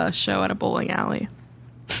up a show at a bowling alley.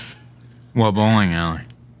 What bowling alley?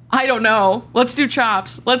 I don't know. Let's do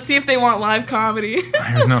chops. Let's see if they want live comedy.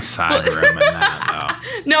 There's no side room in that,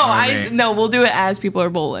 though. No, we'll do it as people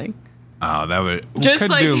are bowling. Oh, that would... Just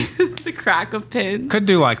like the crack of pins. Could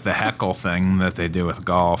do like the heckle thing that they do with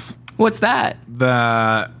golf. What's that?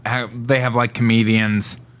 They have like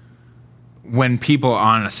comedians when people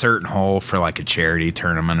on a certain hole for like a charity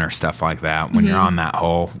tournament or stuff like that. When you're on that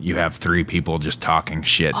hole, you have 3 people just talking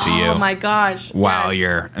shit to you. Oh my gosh! While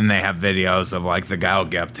and they have videos of like the guy will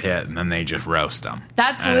get hit and then they just roast them.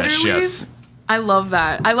 That's literally. I love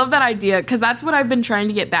that. I love that idea because that's what I've been trying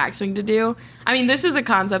to get Backswing to do. I mean, this is a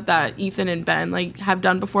concept that Ethan and Ben like have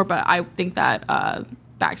done before, but I think that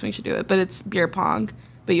Backswing should do it. But it's beer pong.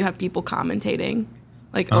 But you have people commentating,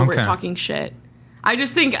 like, over talking shit. I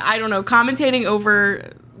just think, I don't know, commentating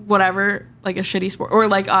over whatever, like a shitty sport. Or,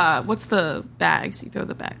 like, what's the bags? You throw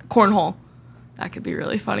the bag. Cornhole. That could be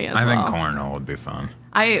really funny as well. I think cornhole would be fun.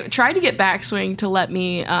 I tried to get Backswing to let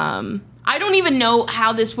me, I don't even know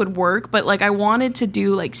how this would work, but, like, I wanted to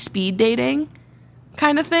do, like, speed dating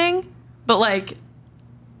kind of thing. But, like,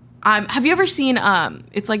 have you ever seen,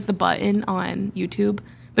 it's like The Button on YouTube?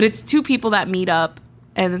 But it's 2 people that meet up.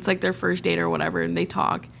 And it's like their first date or whatever, and they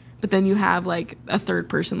talk. But then you have like a third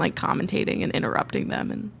person like commentating and interrupting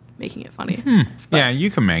them and making it funny. Yeah,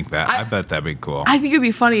 you can make that. I bet that'd be cool. I think it'd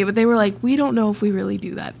be funny, but they were like, we don't know if we really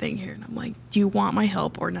do that thing here. And I'm like, do you want my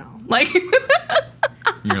help or no? Like,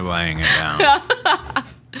 you're laying it down.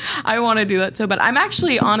 I want to do that too. But I'm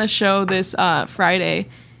actually on a show this Friday,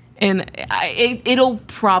 and it'll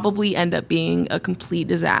probably end up being a complete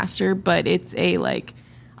disaster. But it's a like.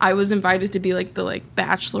 I was invited to be like the like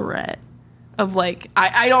bachelorette of like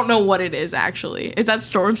I don't know what it is actually. It's at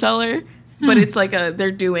Storm Cellar, but it's like they're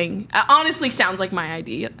doing honestly sounds like my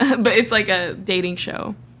idea, but it's like a dating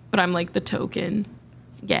show. But I'm like the token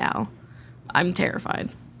gal. I'm terrified,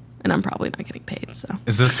 and I'm probably not getting paid. So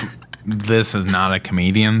this is not a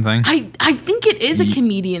comedian thing? I think it is a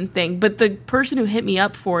comedian thing, but the person who hit me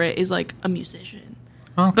up for it is like a musician.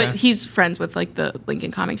 Okay. But he's friends with like the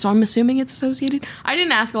Lincoln comics, so I'm assuming it's associated. I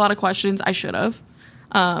didn't ask a lot of questions. I should have,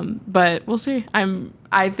 but we'll see.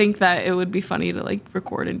 I think that it would be funny to like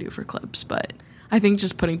record and do for clips, but I think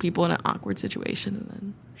just putting people in an awkward situation and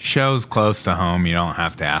then shows close to home. You don't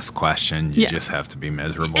have to ask questions. You just have to be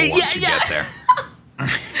miserable once you get there.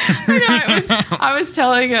 I was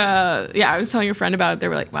telling a friend about it. They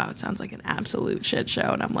were like, "Wow, it sounds like an absolute shit show,"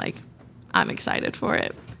 and I'm like, "I'm excited for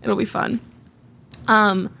it. It'll be fun."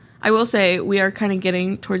 I will say we are kind of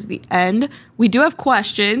getting towards the end. We do have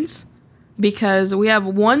questions because we have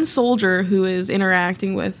one soldier who is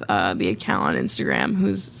interacting with the account on Instagram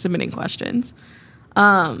who's submitting questions.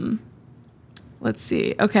 Let's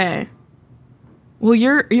see. Okay. Well,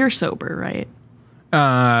 you're sober, right?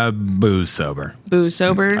 Booze sober. Booze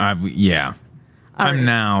sober? Yeah. I'm right.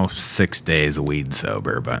 now 6 days weed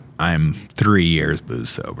sober, but I'm 3 years booze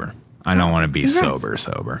sober. I don't want to be congrats.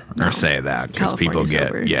 sober or say that because California people get,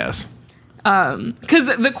 sober. yes. Because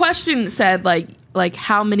the question said, like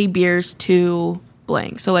how many beers to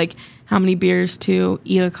blank. So, like, how many beers to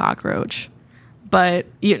eat a cockroach? But,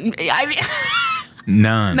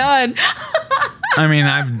 None. None. I mean,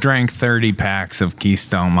 I've drank 30 packs of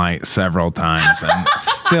Keystone Light several times and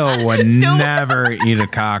still would never eat a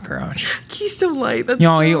cockroach. Keystone Light. That's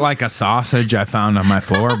I'll eat like a sausage I found on my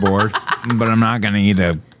floorboard, but I'm not going to eat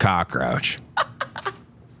a cockroach.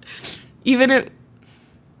 Even if...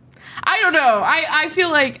 I don't know. I feel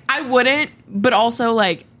like I wouldn't, but also,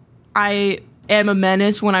 like, I am a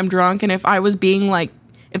menace when I'm drunk, and if I was being, like,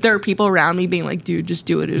 if there were people around me being like, dude, just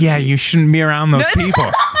do it. Yeah, you shouldn't be around those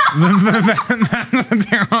people.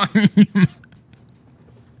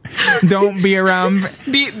 Don't be around.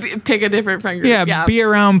 Pick a different friend group. Yeah, be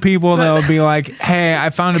around people that'll be like, hey, I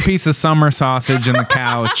found a piece of summer sausage in the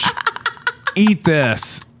couch. Eat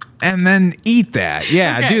this. And then eat that.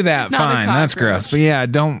 Yeah, Okay, do that. not a Fine. That's cockroach. gross. But yeah,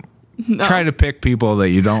 don't try to pick people that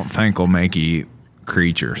you don't think will make you eat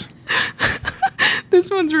creatures. This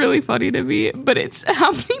one's really funny to me, but it's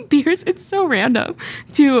how many beers? It's so random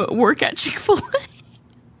to work at Chick-fil-A.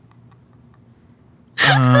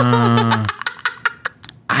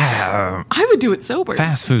 I would do it sober.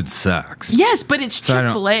 Fast food sucks. Yes, but it's So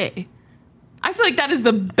Chick-fil-A. I feel like that is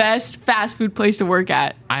the best fast food place to work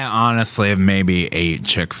at. I honestly have maybe ate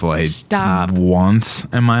Chick-fil-A Stop. once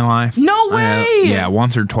in my life. No way. Yeah,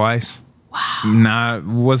 once or twice. Wow.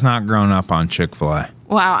 Was not grown up on Chick-fil-A.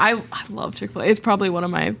 Wow, I love Chick-fil-A. It's probably one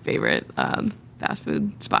of my favorite fast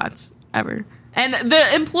food spots ever. And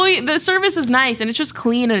the service is nice, and it's just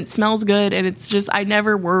clean, and it smells good, and it's just, I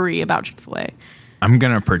never worry about Chick-fil-A. I'm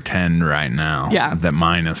going to pretend right now that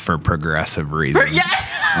mine is for progressive reasons. Yeah.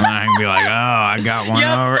 And I can be like, oh, I got one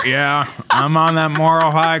Yep. over. Yeah, I'm on that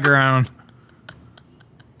moral high ground.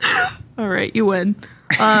 All right, you win.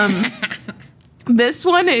 This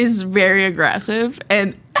one is very aggressive,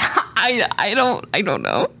 and I don't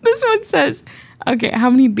know. This one says, okay, how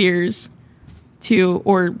many beers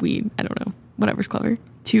or weed, I don't know, whatever's clever,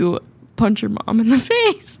 to punch your mom in the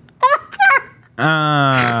face?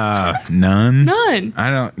 None. None. I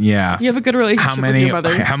don't. Yeah. You have a good relationship with your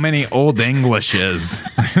mother. How many old Englishes?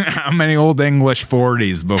 How many old English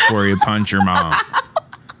 40s before you punch your mom?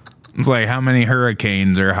 It's like how many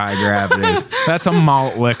hurricanes or high gravities? That's a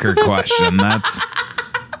malt liquor question. That's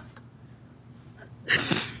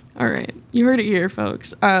all right. You heard it here,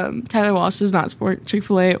 folks. Tyler Walsh does not support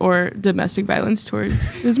Chick-fil-A or domestic violence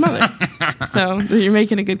towards his mother. So you're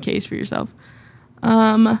making a good case for yourself.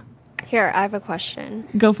 Here, I have a question.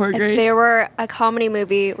 Go for it, Grace. If there were a comedy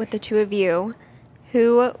movie with the two of you,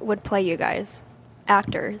 who would play you guys?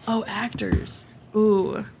 Actors. Oh, actors.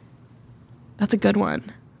 Ooh. That's a good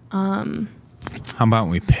one. how about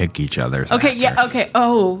we pick each other's Okay, actors? yeah, okay.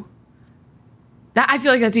 Oh. I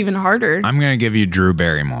feel like that's even harder. I'm going to give you Drew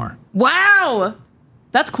Barrymore. Wow.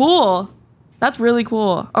 That's cool. That's really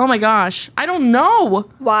cool. Oh my gosh. I don't know.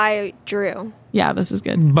 Why Drew? Yeah, this is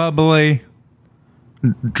good. Bubbly.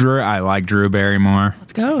 I like Drew Barrymore.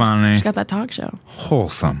 Let's go. Funny. She's got that talk show.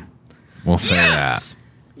 Wholesome. We'll say that.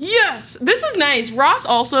 Yes. This is nice. Ross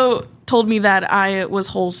also told me that I was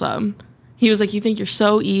wholesome. He was like, you think you're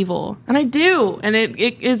so evil. And I do. And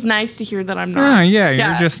it is nice to hear that I'm not. Yeah,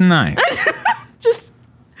 you're just nice.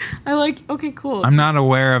 I like, okay, cool. I'm not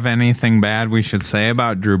aware of anything bad we should say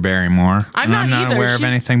about Drew Barrymore. I'm and not I'm not either. aware of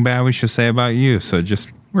anything bad we should say about you. So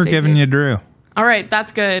we're Same giving page. you Drew. All right,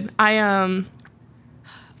 that's good. I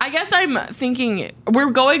guess I'm thinking we're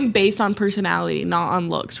going based on personality, not on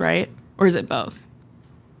looks, right? Or is it both?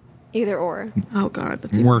 Either or. Oh God,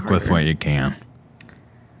 that's even Work with harder. what you can.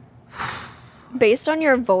 Based on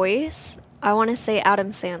your voice, I want to say Adam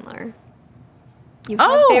Sandler. You have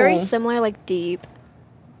Oh. very similar, like, deep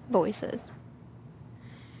voices.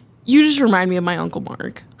 You just remind me of my Uncle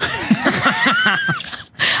Mark.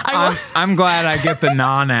 I'm glad I get the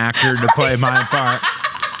non-actor to play my part.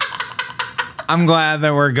 I'm glad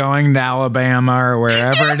that we're going to Alabama or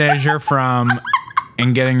wherever it is you're from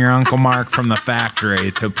and getting your Uncle Mark from the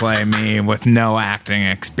factory to play me with no acting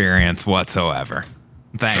experience whatsoever.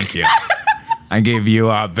 Thank you. I gave you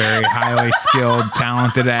a very highly skilled,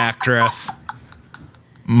 talented actress.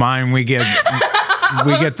 Mine, we get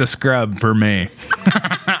the scrub for me.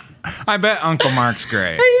 I bet Uncle Mark's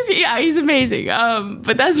great. He's amazing.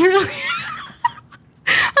 But that's really...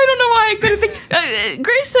 I don't know why I couldn't think...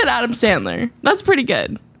 Grace said Adam Sandler. That's pretty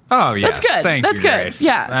good. Oh, yes. That's good. Thank That's you, good. Grace.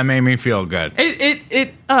 Yeah. That made me feel good.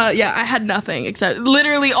 Yeah, I had nothing except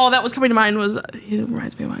literally all that was coming to mind was, it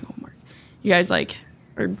reminds me of my homework. You guys, like,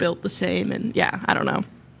 are built the same, and yeah, I don't know.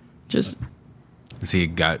 Just. Has he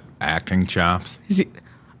got acting chops?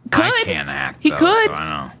 Could. I can't act, He though, could. so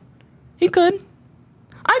I know. He could.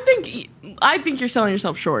 I think you're selling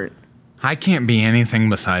yourself short. I can't be anything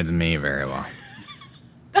besides me very well.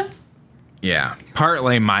 That's. Yeah.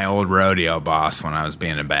 Partly my old rodeo boss, when I was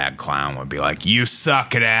being a bad clown, would be like, you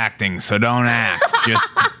suck at acting, so don't act.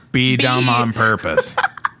 Just be dumb on purpose.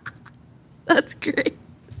 That's great.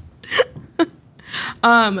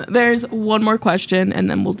 There's one more question, and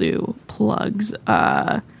then we'll do plugs.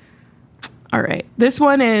 All right. This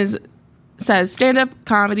one says, stand-up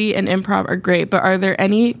comedy and improv are great, but are there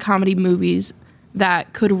any comedy movies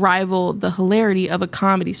that could rival the hilarity of a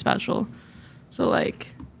comedy special? So, like,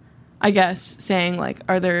 I guess saying, like,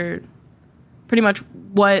 are there pretty much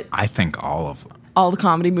what... I think all of them. All the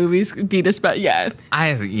comedy movies beat a special.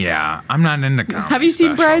 Yeah. I'm not into comedy. Have you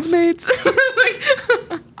seen specials. Bridesmaids?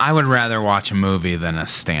 I would rather watch a movie than a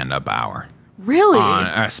stand-up hour. Really? On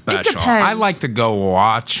a special. It depends. I like to go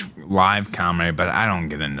watch live comedy, but I don't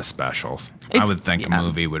get into specials. I would think a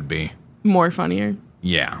movie would be... More funnier.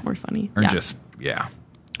 Yeah. More funny. Or yeah. just, yeah.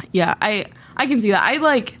 Yeah, I can see that.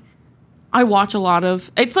 I watch a lot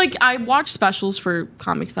of... It's like I watch specials for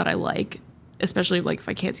comics that I like, especially like if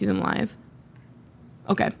I can't see them live.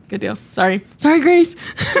 Okay, good deal. Sorry, Grace.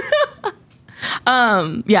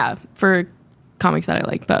 Yeah, for comics that I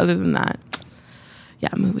like, but other than that, yeah,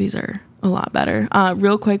 movies are a lot better.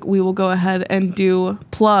 Real quick, we will go ahead and do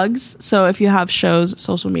plugs. So if you have shows,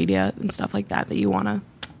 social media, and stuff like that you want to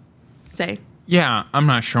say. Yeah, I'm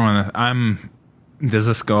not sure when does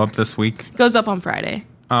this go up this week? It goes up on Friday.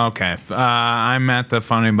 Okay. I'm at the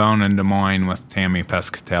Funny Bone in Des Moines with Tammy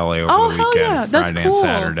Pescatelli over the weekend, yeah. That's Friday cool. and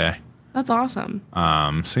Saturday. That's awesome.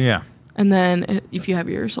 So yeah. And then if you have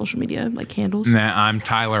your social media, like handles. Nah, I'm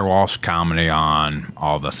Tyler Walsh Comedy on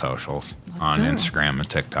all the socials, on go. Instagram and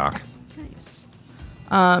TikTok. Nice.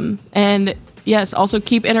 And yes, also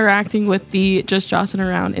keep interacting with the Just Jossin'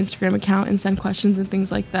 Around Instagram account and send questions and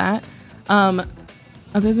things like that.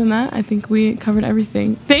 Other than that, I think we covered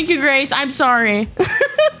everything. Thank you, Grace. I'm sorry.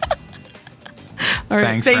 All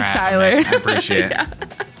right. Thanks Tyler. Me. I appreciate it.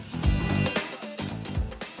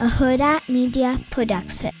 A Huda Media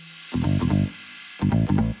Production.